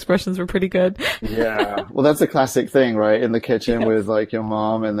facial expressions were pretty good. Yeah. Well, that's a classic thing, right? In the kitchen with like your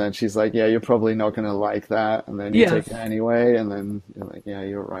mom, and then she's like, yeah, you're probably not going to like that. And then you take it anyway. And then you're like, yeah,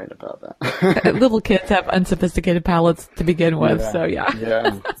 you're right about that. Little kids have unsophisticated palates to begin with. So yeah,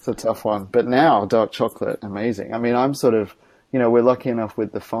 it's a tough one. But now dark chocolate, amazing. I mean, I'm sort of, you know, we're lucky enough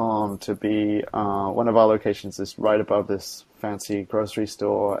with the farm to be, one of our locations is right above this fancy grocery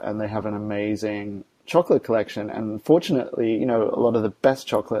store, and they have an amazing chocolate collection. And fortunately, you know, a lot of the best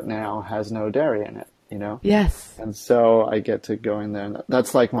chocolate now has no dairy in it, you know? Yes. And so I get to go in there, and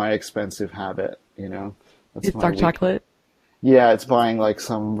that's like my expensive habit, you know? It's dark chocolate. Yeah, it's buying like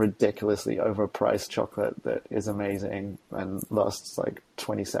some ridiculously overpriced chocolate that is amazing and lasts like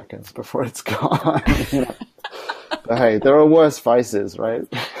 20 seconds before it's gone. You know? But hey, there are worse vices, right?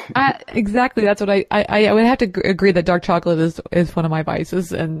 Exactly. That's what I would have to agree that dark chocolate is one of my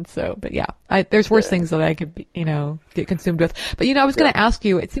vices. And so, but yeah, there's worse things that I could, you know, get consumed with. But, you know, I was going to ask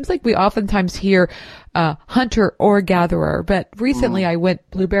you, it seems like we oftentimes hear, hunter or gatherer, but recently I went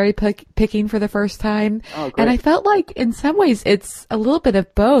blueberry picking for the first time. Oh, great. And I felt like in some ways it's a little bit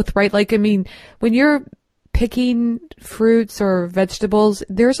of both, right? Like, I mean, when you're picking fruits or vegetables,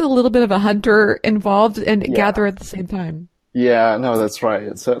 there's a little bit of a hunter involved and gatherer at the same time. Yeah, no, that's right.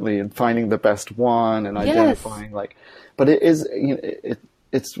 It's certainly in finding the best one and identifying but it is, you know,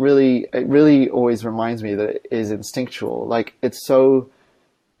 it really always reminds me that it is instinctual. Like it's so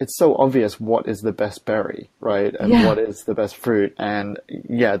obvious what is the best berry, right? And what is the best fruit. And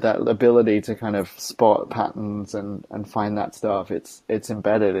yeah, that ability to kind of spot patterns and find that stuff, it's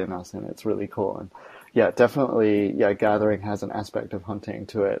embedded in us, and it's really cool. And yeah, definitely, gathering has an aspect of hunting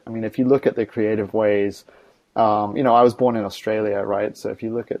to it. I mean, if you look at the creative ways, you know, I was born in Australia, right? So if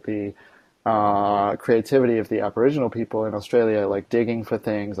you look at the creativity of the Aboriginal people in Australia, like digging for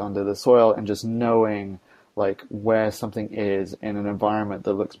things under the soil and just knowing like where something is in an environment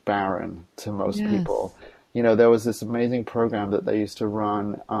that looks barren to most people. You know, there was this amazing program that they used to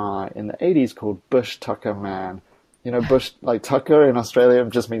run in the 80s called Bush Tucker Man. You know, bush, like tucker in Australia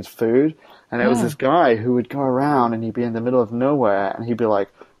just means food. And it was this guy who would go around and he'd be in the middle of nowhere and he'd be like,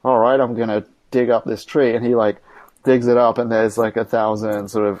 all right, I'm going to dig up this tree. And he like digs it up and there's like 1,000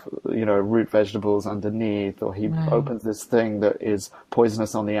 sort of, you know, root vegetables underneath. Or he opens this thing that is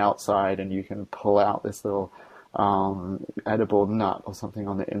poisonous on the outside and you can pull out this little edible nut or something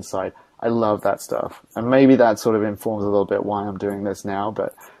on the inside. I love that stuff. And maybe that sort of informs a little bit why I'm doing this now.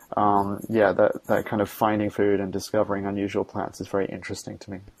 But that kind of finding food and discovering unusual plants is very interesting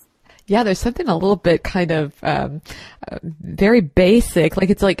to me. Yeah, there's something a little bit kind of very basic. Like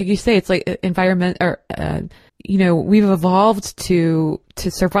it's like you say, it's like environment or you know, we've evolved to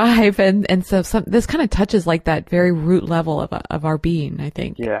survive, and so this kind of touches like that very root level of our being, I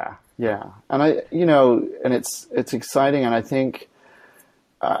think. Yeah, and you know, and it's exciting, and I think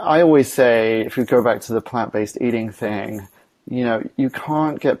I always say, if we go back to the plant-based eating thing, you know, you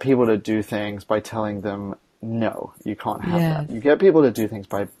can't get people to do things by telling them no. You can't have that. You get people to do things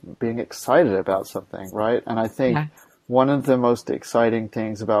by being excited about something, right? And I think one of the most exciting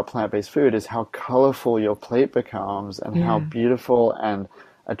things about plant-based food is how colorful your plate becomes and how beautiful and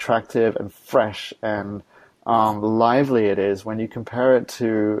attractive and fresh and lively it is when you compare it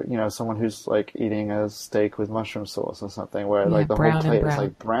to, someone who's like eating a steak with mushroom sauce or something where like the whole plate is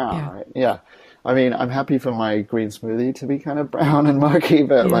like brown, right? Yeah. I mean, I'm happy for my green smoothie to be kind of brown and murky,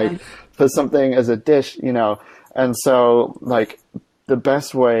 but like for something as a dish, and so like the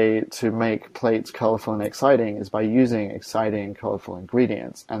best way to make plates colorful and exciting is by using exciting, colorful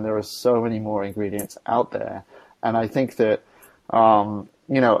ingredients. And there are so many more ingredients out there. And I think that,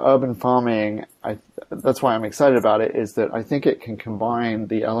 urban farming, that's why I'm excited about it, is that I think it can combine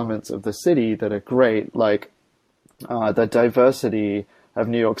the elements of the city that are great, like the diversity of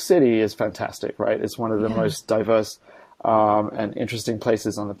New York City is fantastic, right? It's one of the most diverse and interesting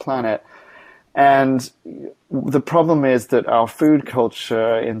places on the planet. And the problem is that our food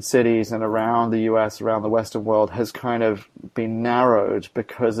culture in cities and around the US, around the Western world, has kind of been narrowed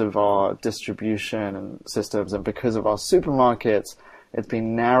because of our distribution and systems and because of our supermarkets. It's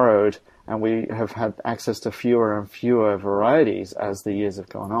been narrowed, and we have had access to fewer and fewer varieties as the years have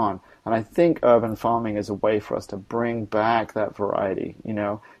gone on. And I think urban farming is a way for us to bring back that variety.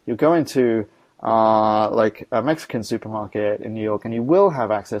 You go into like a Mexican supermarket in New York, and you will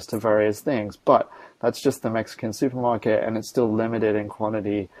have access to various things, but that's just the Mexican supermarket, and it's still limited in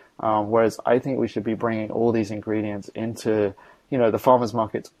quantity. Whereas I think we should be bringing all these ingredients into, the farmers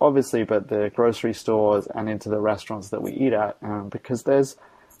markets, obviously, but the grocery stores and into the restaurants that we eat at, because there's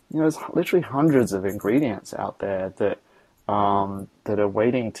literally hundreds of ingredients out there that are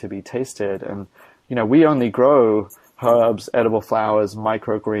waiting to be tasted. And, we only grow herbs, edible flowers,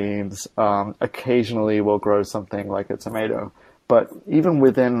 microgreens. Occasionally we'll grow something like a tomato. But even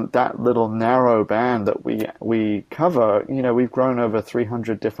within that little narrow band that we cover, we've grown over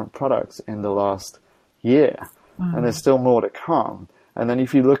 300 different products in the last year. And there's still more to come. And then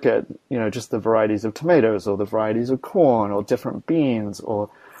if you look at, just the varieties of tomatoes or the varieties of corn or different beans or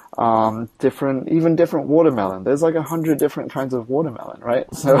different watermelon. There's like 100 different kinds of watermelon, right?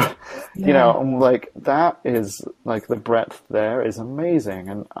 So, I'm like, that is like the breadth there is amazing.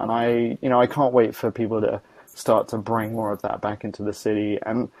 And I can't wait for people to start to bring more of that back into the city.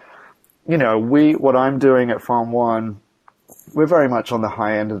 And, what I'm doing at Farm One, we're very much on the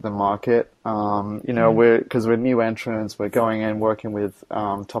high end of the market. Because we're new entrants, we're going in working with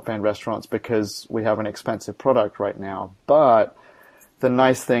top end restaurants because we have an expensive product right now. But the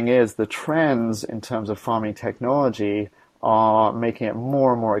nice thing is the trends in terms of farming technology are making it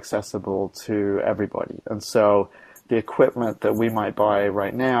more and more accessible to everybody. And so the equipment that we might buy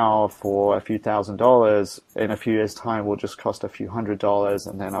right now for a few $1,000s in a few years' time will just cost a few $100s,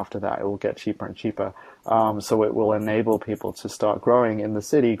 and then after that it will get cheaper and cheaper. So it will enable people to start growing in the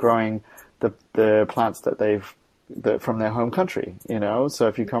city, growing the plants that from their home country. So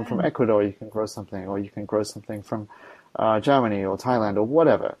if you come from Ecuador, you can grow something, or you can grow something from Germany or Thailand or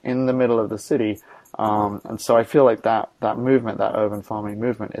whatever in the middle of the city. And so I feel like that movement, that urban farming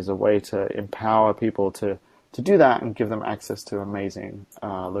movement, is a way to empower people to do that and give them access to amazing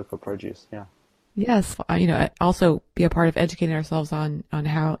local produce. Yeah. Yes. Also be a part of educating ourselves on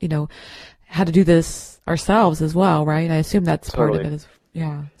how, how to do this ourselves as well, right? I assume that's part of it.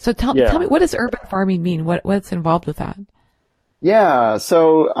 So tell me, what does urban farming mean? What's involved with that? Yeah,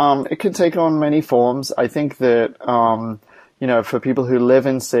 so it could take on many forms. I think that, for people who live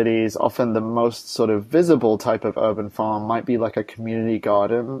in cities, often the most sort of visible type of urban farm might be like a community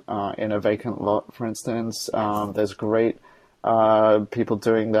garden in a vacant lot, for instance. There's great people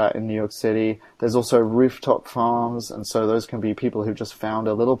doing that in New York City. There's also rooftop farms, and so those can be people who just found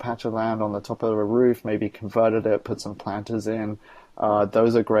a little patch of land on the top of a roof, maybe converted it, put some planters in.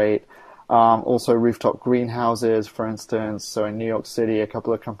 Those are great. Also rooftop greenhouses, for instance. So in New York City, a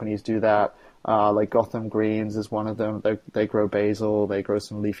couple of companies do that. Like Gotham Greens is one of them. They grow basil, they grow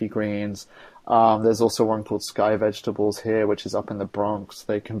some leafy greens. There's also one called Sky Vegetables here, which is up in the Bronx.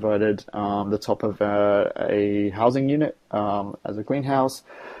 They converted the top of a housing unit as a greenhouse.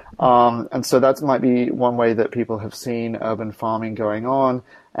 And so that might be one way that people have seen urban farming going on.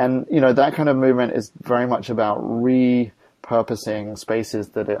 And, that kind of movement is very much about repurposing spaces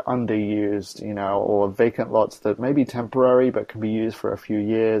that are underused, or vacant lots that may be temporary but can be used for a few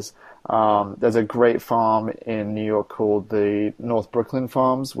years. There's a great farm in New York called the North Brooklyn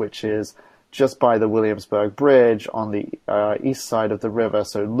Farms, which is just by the Williamsburg Bridge on the east side of the river,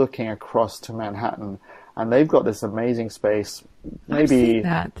 so looking across to Manhattan. And they've got this amazing space. Maybe I've seen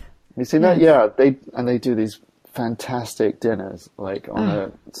that. You seen that? Yeah, they do these fantastic dinners, like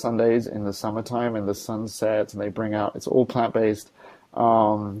on Sundays in the summertime, and the sun sets, and they bring out, it's all plant-based.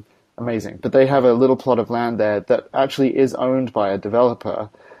 amazing. But they have a little plot of land there that actually is owned by a developer.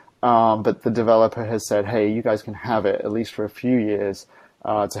 But the developer has said, hey, you guys can have it at least for a few years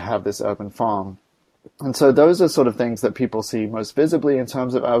to have this urban farm. And so those are sort of things that people see most visibly in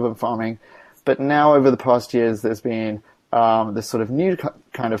terms of urban farming. But now over the past years, there's been this sort of new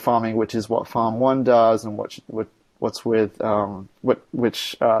kind of farming, which is what Farm One does and what's with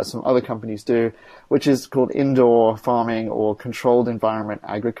which some other companies do, which is called indoor farming or controlled environment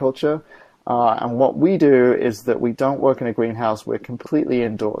agriculture. And what we do is that we don't work in a greenhouse. We're completely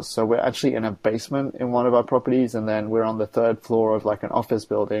indoors. So we're actually in a basement in one of our properties, and then we're on the third floor of like an office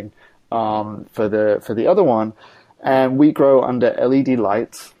building for the other one. And we grow under LED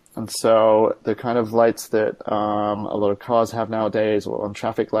lights. And so the kind of lights that a lot of cars have nowadays, or on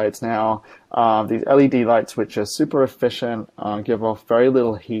traffic lights now, these LED lights, which are super efficient, give off very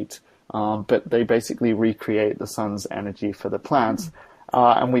little heat, but they basically recreate the sun's energy for the plants.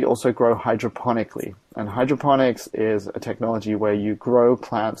 And we also grow hydroponically. And hydroponics is a technology where you grow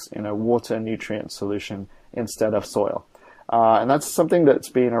plants in a water nutrient solution instead of soil. And that's something that's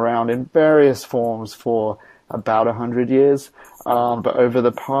been around in various forms for about 100 years. But over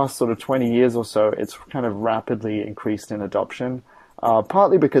the past sort of 20 years or so, it's kind of rapidly increased in adoption,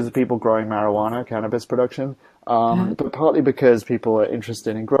 partly because of people growing marijuana, cannabis production, but partly because people are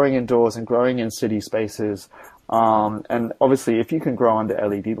interested in growing indoors and growing in city spaces. And obviously, if you can grow under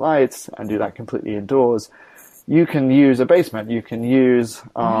LED lights and do that completely indoors, you can use a basement. You can use,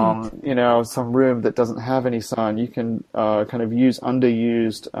 some room that doesn't have any sun. You can kind of use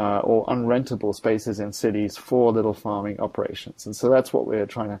underused or unrentable spaces in cities for little farming operations. And so that's what we're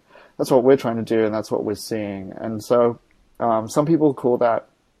trying to do, and that's what we're seeing. And so some people call that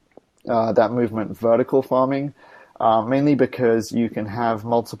movement vertical farming, mainly because you can have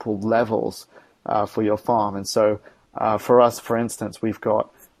multiple levels for your farm. And so for us, for instance, we've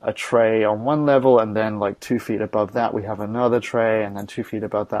got a tray on one level, and then like 2 feet above that we have another tray, and then 2 feet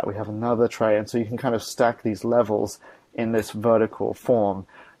above that we have another tray. And so you can kind of stack these levels in this vertical form.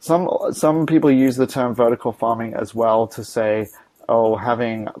 Some people use the term vertical farming as well to say, oh,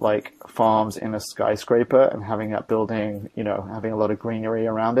 having like farms in a skyscraper and having that building, having a lot of greenery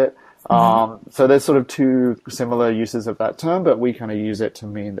around it. So there's sort of two similar uses of that term, but we kind of use it to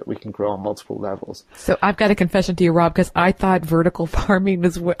mean that we can grow on multiple levels. So I've got a confession to you, Rob, because I thought vertical farming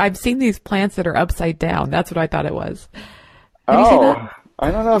was, I've seen these plants that are upside down. That's what I thought it was. Have you seen that?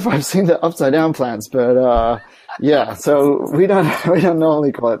 I don't know if I've seen the upside down plants, but yeah, so we don't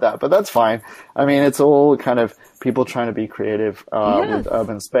normally call it that, but that's fine. I mean, it's all kind of people trying to be creative with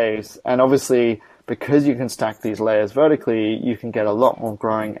urban space. And obviously, because you can stack these layers vertically, you can get a lot more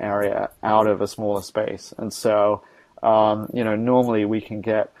growing area out of a smaller space. And so, normally we can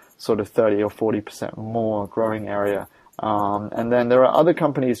get sort of 30 or 40% more growing area. And then there are other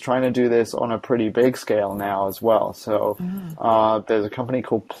companies trying to do this on a pretty big scale now as well. So there's a company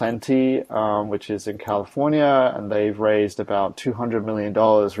called Plenty, which is in California, and they've raised about $200 million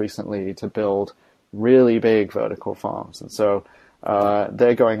recently to build really big vertical farms. And so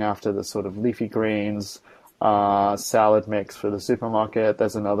they're going after the sort of leafy greens, salad mix for the supermarket.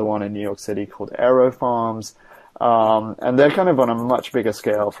 There's another one in New York City called Aero Farms. And they're kind of on a much bigger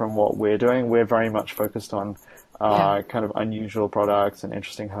scale from what we're doing. We're very much focused on kind of unusual products and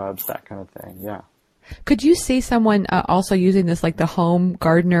interesting herbs, that kind of thing. Yeah. Could you see someone also using this, like the home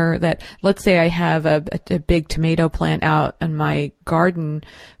gardener that, let's say I have a big tomato plant out in my garden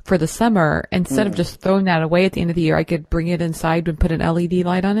for the summer, instead of just throwing that away at the end of the year, I could bring it inside and put an LED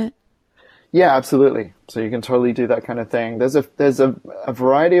light on it? Yeah, absolutely. So you can totally do that kind of thing. There's a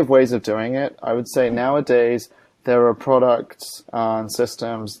variety of ways of doing it. I would say nowadays there are products and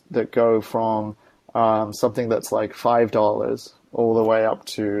systems that go from something that's like $5 all the way up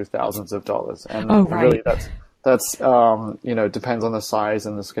to thousands of dollars. And really that's depends on the size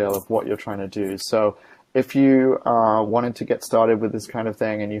and the scale of what you're trying to do. So if you wanted to get started with this kind of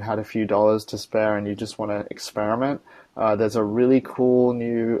thing and you had a few dollars to spare and you just want to experiment, there's a really cool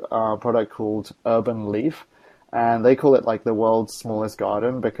new product called Urban Leaf. And they call it like the world's smallest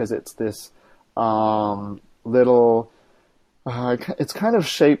garden because it's this little... it's kind of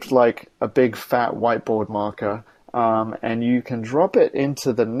shaped like a big fat whiteboard marker, and you can drop it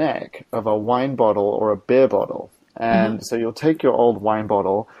into the neck of a wine bottle or a beer bottle. And so you'll take your old wine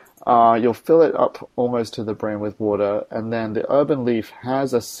bottle, you'll fill it up almost to the brim with water, and then the Urban Leaf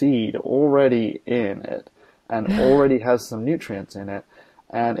has a seed already in it and already has some nutrients in it.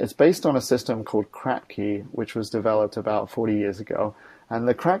 And it's based on a system called Kratky, which was developed about 40 years ago. And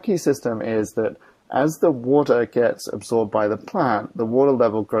the Kratky system is that as the water gets absorbed by the plant, the water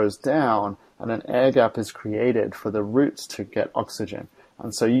level goes down and an air gap is created for the roots to get oxygen.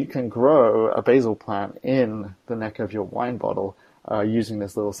 And so you can grow a basil plant in the neck of your wine bottle using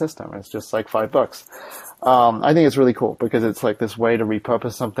this little system. It's just like $5. I think it's really cool because it's like this way to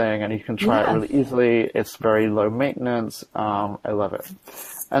repurpose something, and you can try it really easily. It's very low maintenance. I love it.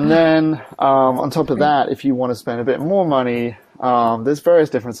 And then on top of that, if you want to spend a bit more money, there's various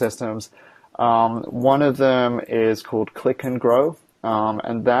different systems. One of them is called Click and Grow,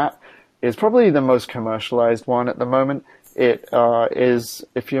 and that is probably the most commercialized one at the moment. It is,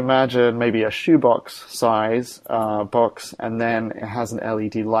 if you imagine maybe a shoebox size box, and then it has an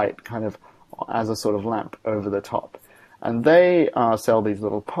LED light kind of as a sort of lamp over the top. And they sell these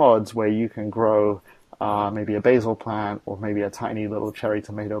little pods where you can grow maybe a basil plant or maybe a tiny little cherry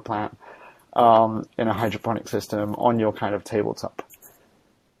tomato plant in a hydroponic system on your kind of tabletop.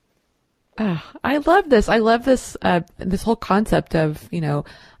 I love this. I love this this whole concept of,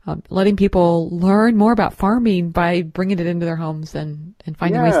 letting people learn more about farming by bringing it into their homes and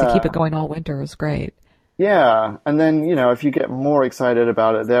finding ways to keep it going all winter is great. Yeah, and then, if you get more excited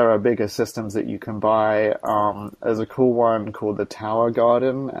about it, there are bigger systems that you can buy. There's a cool one called the Tower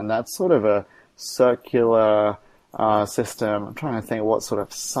Garden, and that's sort of a circular system. I'm trying to think what sort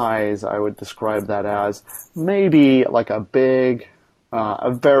of size I would describe that as. Maybe like a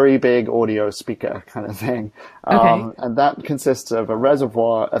very big audio speaker kind of thing. Okay. And that consists of a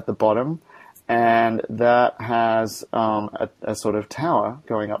reservoir at the bottom, and that has a sort of tower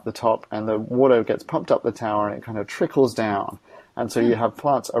going up the top, and the water gets pumped up the tower and it kind of trickles down. And so you have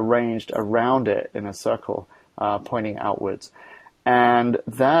plants arranged around it in a circle pointing outwards. And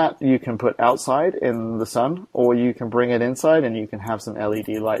that you can put outside in the sun, or you can bring it inside and you can have some LED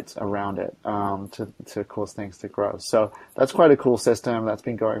lights around it to cause things to grow. So that's quite a cool system that's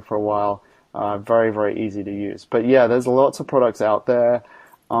been going for a while. Very, very easy to use. But yeah, there's lots of products out there.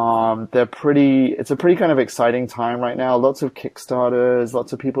 It's a pretty kind of exciting time right now. Lots of Kickstarters,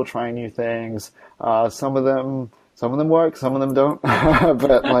 lots of people trying new things. Some of them work, some of them don't.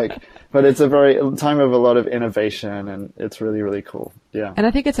 but it's a very time of a lot of innovation, and it's really, really cool. Yeah. And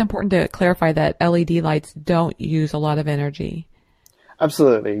I think it's important to clarify that LED lights don't use a lot of energy.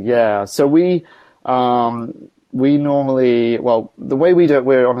 Absolutely. Yeah. So we normally, the way we do it,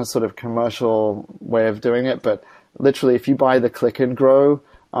 we're on a sort of commercial way of doing it, but literally if you buy the Click and Grow,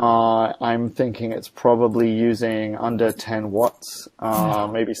 I'm thinking it's probably using under 10 watts,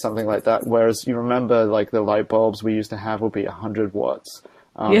 maybe something like that. Whereas you remember, like the light bulbs we used to have would be 100 watts,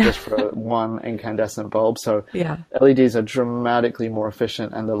 just for one incandescent bulb. So LEDs are dramatically more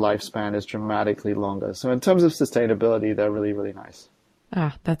efficient, and the lifespan is dramatically longer. So in terms of sustainability, they're really, really nice.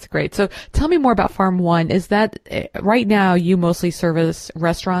 That's great. So tell me more about Farm One. Is that right now you mostly service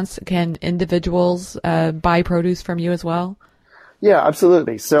restaurants? Can individuals buy produce from you as well? Yeah,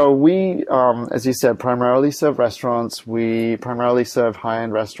 absolutely. So we, as you said, primarily serve restaurants. We primarily serve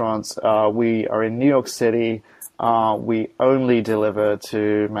high-end restaurants. We are in New York City. We only deliver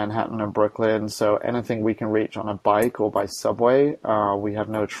to Manhattan and Brooklyn. So anything we can reach on a bike or by subway. We have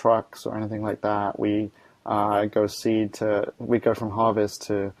no trucks or anything like that. We go from harvest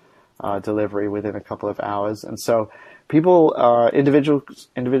to delivery within a couple of hours. And so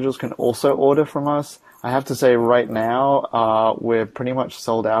individuals can also order from us. I have to say right now, we're pretty much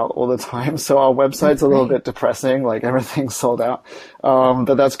sold out all the time. So our website's a little bit depressing, like everything's sold out.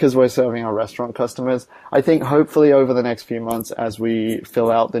 But that's because we're serving our restaurant customers. I think hopefully over the next few months, as we fill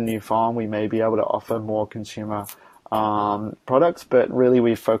out the new farm, we may be able to offer more consumer products, but really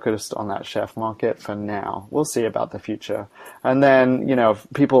we focused on that chef market for now. We'll see about the future. And then,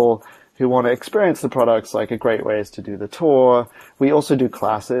 people who want to experience the products, like a great way is to do the tour. We also do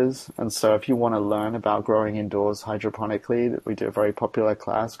classes. And so if you want to learn about growing indoors hydroponically, we do a very popular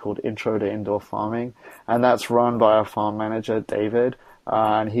class called Intro to Indoor Farming. And that's run by our farm manager, David.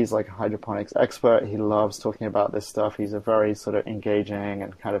 And he's like a hydroponics expert. He loves talking about this stuff. He's a very sort of engaging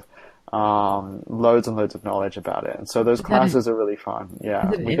and kind of loads and loads of knowledge about it. And so those classes are really fun. Yeah.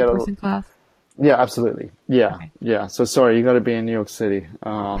 Is it an in-person class? Yeah, absolutely. Yeah. Okay. Yeah. So sorry, you got to be in New York City.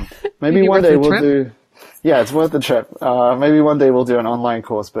 Maybe one day we'll do, it's worth the trip. Maybe one day we'll do an online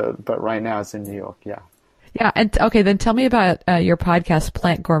course, but right now it's in New York. Yeah. Yeah. And okay, then tell me about your podcast,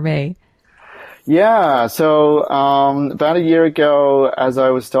 Plant Gourmet. Yeah. So, about a year ago, as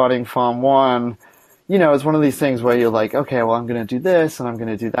I was starting Farm One, it's one of these things where you're like, okay, well, I'm going to do this and I'm going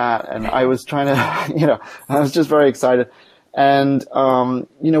to do that. And I was trying to, I was just very excited. And,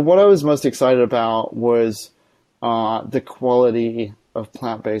 what I was most excited about was, the quality of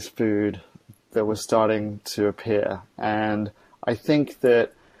plant-based food that was starting to appear. And I think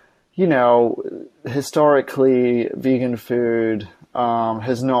that, historically vegan food,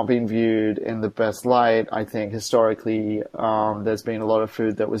 has not been viewed in the best light. I think historically, there's been a lot of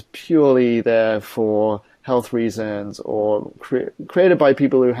food that was purely there for health reasons or created by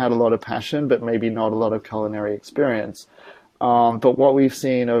people who had a lot of passion, but maybe not a lot of culinary experience. But what we've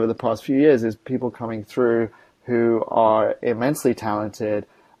seen over the past few years is people coming through who are immensely talented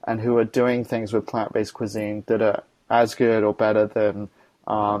and who are doing things with plant-based cuisine that are as good or better than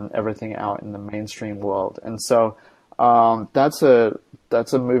everything out in the mainstream world. And so that's a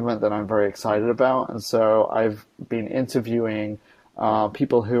movement that I'm very excited about. And so I've been interviewing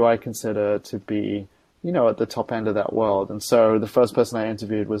people who I consider to be, at the top end of that world. And so the first person I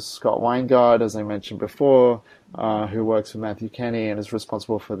interviewed was Scott Weingart, as I mentioned before, who works for Matthew Kenny and is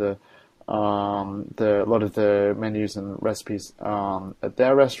responsible for a lot of the menus and recipes at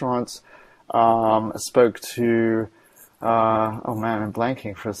their restaurants. Spoke to oh man, I'm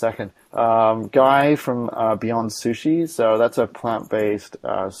blanking for a second. Guy from Beyond Sushi. So that's a plant-based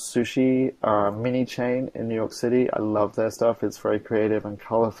sushi mini chain in New York City. I love their stuff. It's very creative and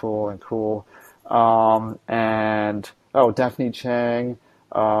colorful and cool. Daphne Chang,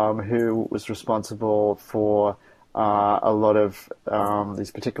 who was responsible for a lot of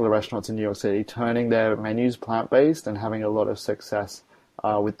these particular restaurants in New York City, turning their menus plant-based and having a lot of success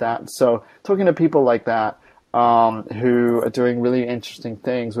with that. So talking to people like that, who are doing really interesting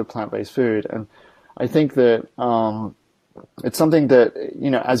things with plant-based food. And I think that it's something that,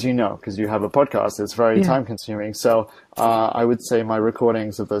 as you know, because you have a podcast, it's very time consuming. So I would say my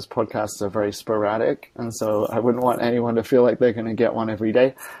recordings of those podcasts are very sporadic. And so I wouldn't want anyone to feel like they're going to get one every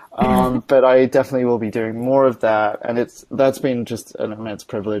day. But I definitely will be doing more of that. And that's been just an immense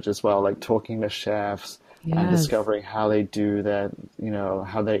privilege as well, like talking to chefs and discovering how they do that,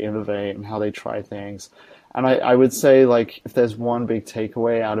 how they innovate and how they try things. And I would say, like, if there's one big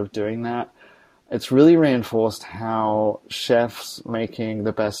takeaway out of doing that, it's really reinforced how chefs making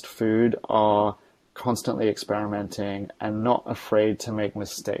the best food are constantly experimenting and not afraid to make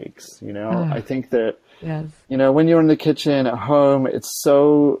mistakes. I think that, when you're in the kitchen at home,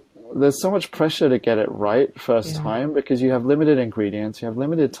 there's so much pressure to get it right first time because you have limited ingredients, you have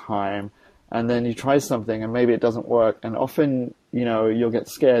limited time, and then you try something and maybe it doesn't work. And often, you'll get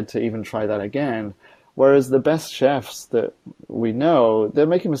scared to even try that again. Whereas the best chefs that we know, they're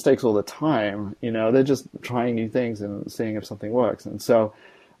making mistakes all the time. They're just trying new things and seeing if something works. And so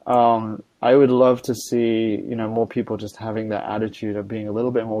I would love to see, more people just having that attitude of being a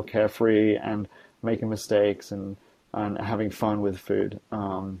little bit more carefree and making mistakes and having fun with food.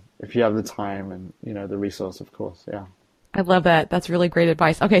 If you have the time and, the resource, of course. Yeah. I love that. That's really great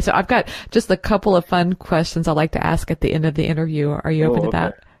advice. Okay. So I've got just a couple of fun questions I'd like to ask at the end of the interview. Are you open to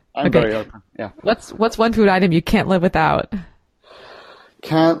that? I'm very open. Yeah. What's one food item you can't live without?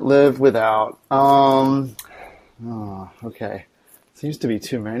 Can't live without. Okay. Seems to be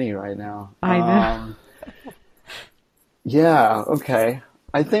too many right now. I know. Yeah. Okay.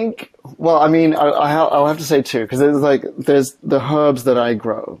 I think. Well, I mean, I'll have to say two because there's the herbs that I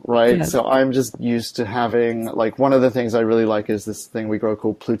grow, right? Yes. So I'm just used to having one of the things I really like is this thing we grow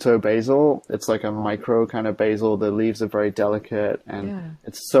called Pluto basil. It's like a micro kind of basil. The leaves are very delicate and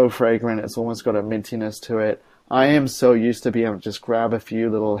it's so fragrant. It's almost got a mintiness to it. I am so used to being able to just grab a few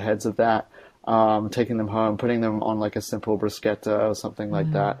little heads of that, taking them home, putting them on like a simple bruschetta or something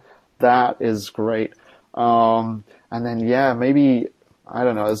like that. That is great. And then maybe. I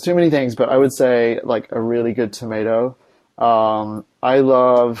don't know. There's too many things, but I would say like a really good tomato. I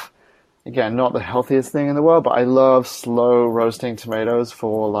love, again, not the healthiest thing in the world, but I love slow roasting tomatoes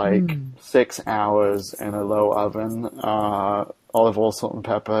for 6 hours in a low oven. Olive oil, salt and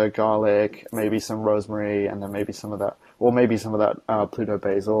pepper, garlic, maybe some rosemary, and then maybe some of that Pluto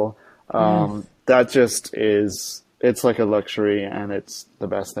basil. That just is. It's like a luxury and it's the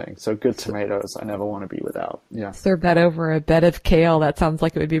best thing. So good tomatoes, I never want to be without. Yeah. Serve that over a bed of kale. That sounds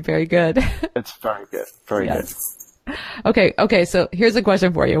like it would be very good. It's very good. Very good. Okay. So here's a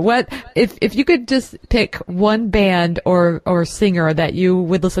question for you. What, if you could just pick one band or singer that you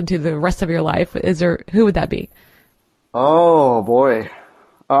would listen to the rest of your life, who would that be? Oh boy.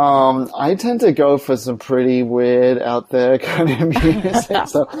 I tend to go for some pretty weird out there kind of music,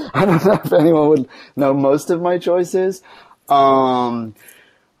 so I don't know if anyone would know most of my choices. I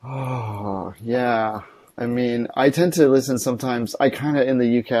mean, I tend to listen sometimes. In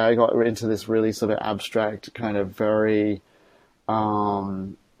the UK, I got into this really sort of abstract kind of very,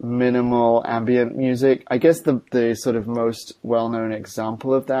 minimal ambient music. I guess the sort of most well-known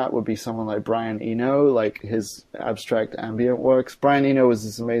example of that would be someone like Brian Eno, like his abstract ambient works. Brian Eno was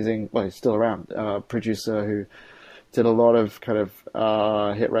this amazing, well, he's still around, producer who did a lot of kind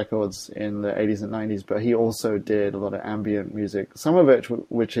of hit records in the 80s and 90s, but he also did a lot of ambient music, some of it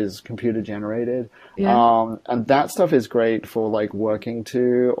which is computer generated. Yeah. And that stuff is great for like working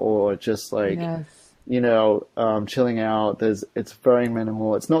to, or just like, Yes. chilling out. It's very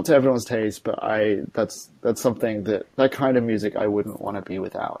minimal. It's not to everyone's taste, but that's something that kind of music I wouldn't want to be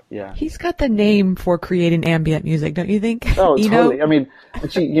without. Yeah. He's got the name for creating ambient music, don't you think? Oh, You totally. know? I mean,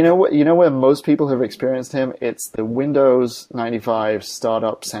 actually, where most people have experienced him? It's the Windows 95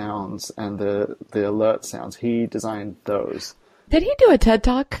 startup sounds and the alert sounds. He designed those. Did he do a TED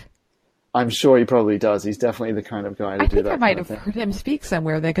Talk? I'm sure he probably does. He's definitely the kind of guy to I do think that I might kind of have thing. heard him speak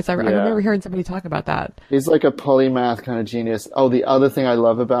somewhere then, because I Yeah. remember hearing somebody talk about that. He's like a polymath kind of genius. Oh, the other thing I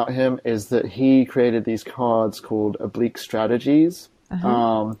love about him is that he created these cards called Oblique Strategies.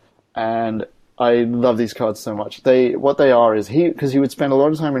 And I love these cards so much. What they are is because he would spend a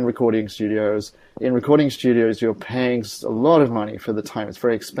lot of time in recording studios. In recording studios, you're paying a lot of money for the time. It's a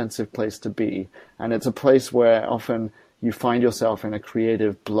very expensive place to be. And it's a place where often you find yourself in a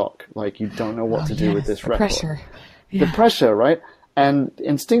creative block. Like you don't know what to do with this the record. pressure. The pressure, right? And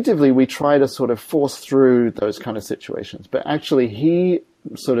instinctively, we try to sort of force through those kind of situations. But actually, he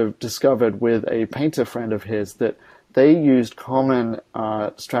sort of discovered with a painter friend of his that they used common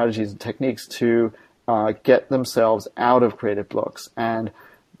strategies and techniques to get themselves out of creative blocks. And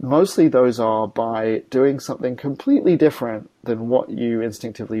mostly those are by doing something completely different than what you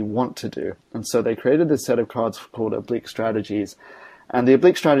instinctively want to do. And so they created this set of cards called Oblique Strategies. And the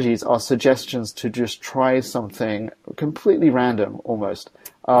oblique strategies are suggestions to just try something completely random, almost.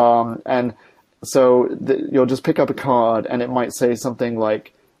 And so you'll just pick up a card, and it might say something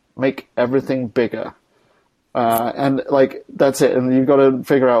like, make everything bigger. And like, that's it. And you've got to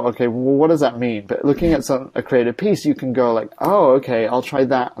figure out, okay, well, what does that mean? But looking at a creative piece, you can go like, oh, okay, I'll try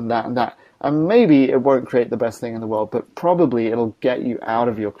that and that and that. And maybe it won't create the best thing in the world, but probably it'll get you out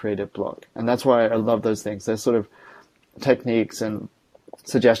of your creative block. And that's why I love those things. They're sort of techniques and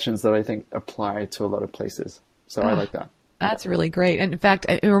suggestions that I think apply to a lot of places. So I like that. That's really great. And in fact,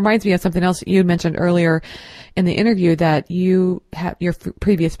 it reminds me of something else you mentioned earlier in the interview, that your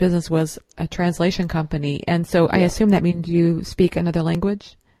previous business was a translation company. And so I assume that means you speak another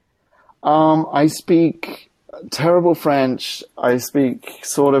language? I speak terrible French. I speak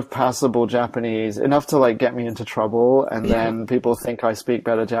sort of passable Japanese, enough to like get me into trouble. And then people think I speak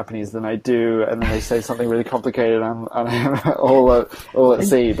better Japanese than I do, and then they say something really complicated, and I'm all at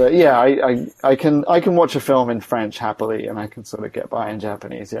sea. But yeah, I can watch a film in French happily, and I can sort of get by in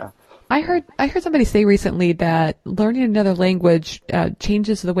Japanese. Yeah. I heard somebody say recently that learning another language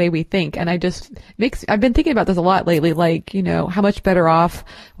changes the way we think, and I've been thinking about this a lot lately. Like, how much better off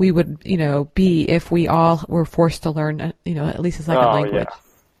we would, be if we all were forced to learn, at least a second language. Yeah.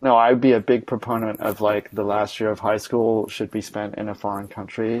 No, I'd be a big proponent of like the last year of high school should be spent in a foreign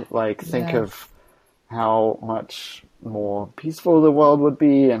country. Like, think of how much more peaceful the world would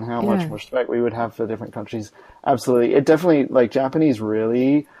be, and how much more respect we would have for different countries. Absolutely, it definitely, like, Japanese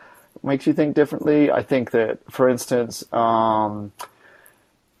really makes you think differently. I think that, for instance,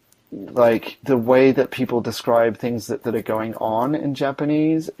 like the way that people describe things that are going on in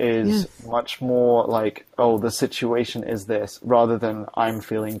Japanese is much more like, oh, the situation is this, rather than I'm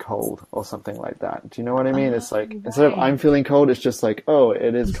feeling cold or something like that. Do you know what I mean? It's like, instead of I'm feeling cold, it's just like, oh,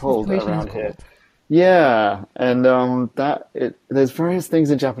 it is cold around here. Yeah. And there's various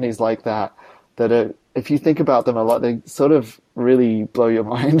things in Japanese like that if you think about them a lot, they sort of really blow your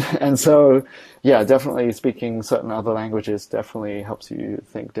mind. And so, yeah, definitely speaking certain other languages definitely helps you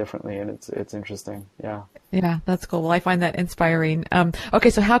think differently, and it's interesting. Yeah. Yeah, that's cool. Well, I find that inspiring. Okay,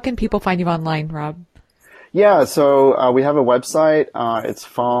 so how can people find you online, Rob? Yeah, so we have a website. It's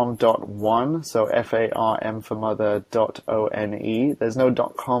farm.one, so FARM for mother .one. There's no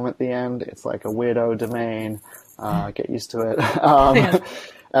 .com at the end. It's like a weirdo domain. Get used to it.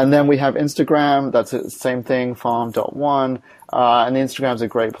 And then we have Instagram. That's the same thing, farm.one. And the Instagram's a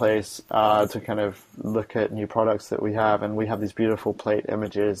great place to kind of look at new products that we have. And we have these beautiful plate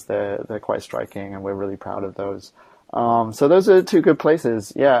images. They're quite striking, and we're really proud of those. So those are two good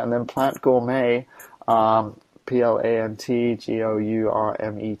places. Yeah, and then Plant Gourmet,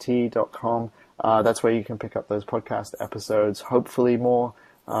 plantgourmet.com. That's where you can pick up those podcast episodes. Hopefully more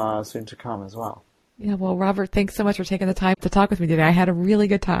soon to come as well. Yeah, well, Robert, thanks so much for taking the time to talk with me today. I had a really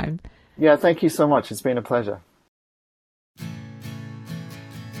good time. Yeah, thank you so much. It's been a pleasure.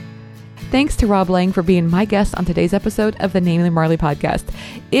 Thanks to Rob Lang for being my guest on today's episode of the Namely Marley podcast.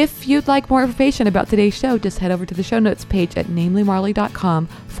 If you'd like more information about today's show, just head over to the show notes page at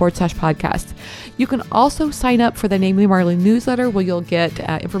namelymarley.com/podcast. You can also sign up for the Namely Marley newsletter, where you'll get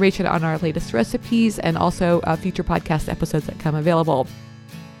information on our latest recipes and also future podcast episodes that come available.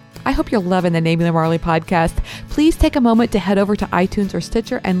 I hope you're loving the Namely Marley podcast. Please take a moment to head over to iTunes or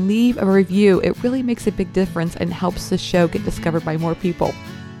Stitcher and leave a review. It really makes a big difference and helps the show get discovered by more people.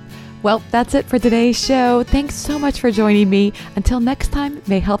 Well, that's it for today's show. Thanks so much for joining me. Until next time,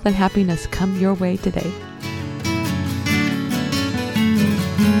 may health and happiness come your way today.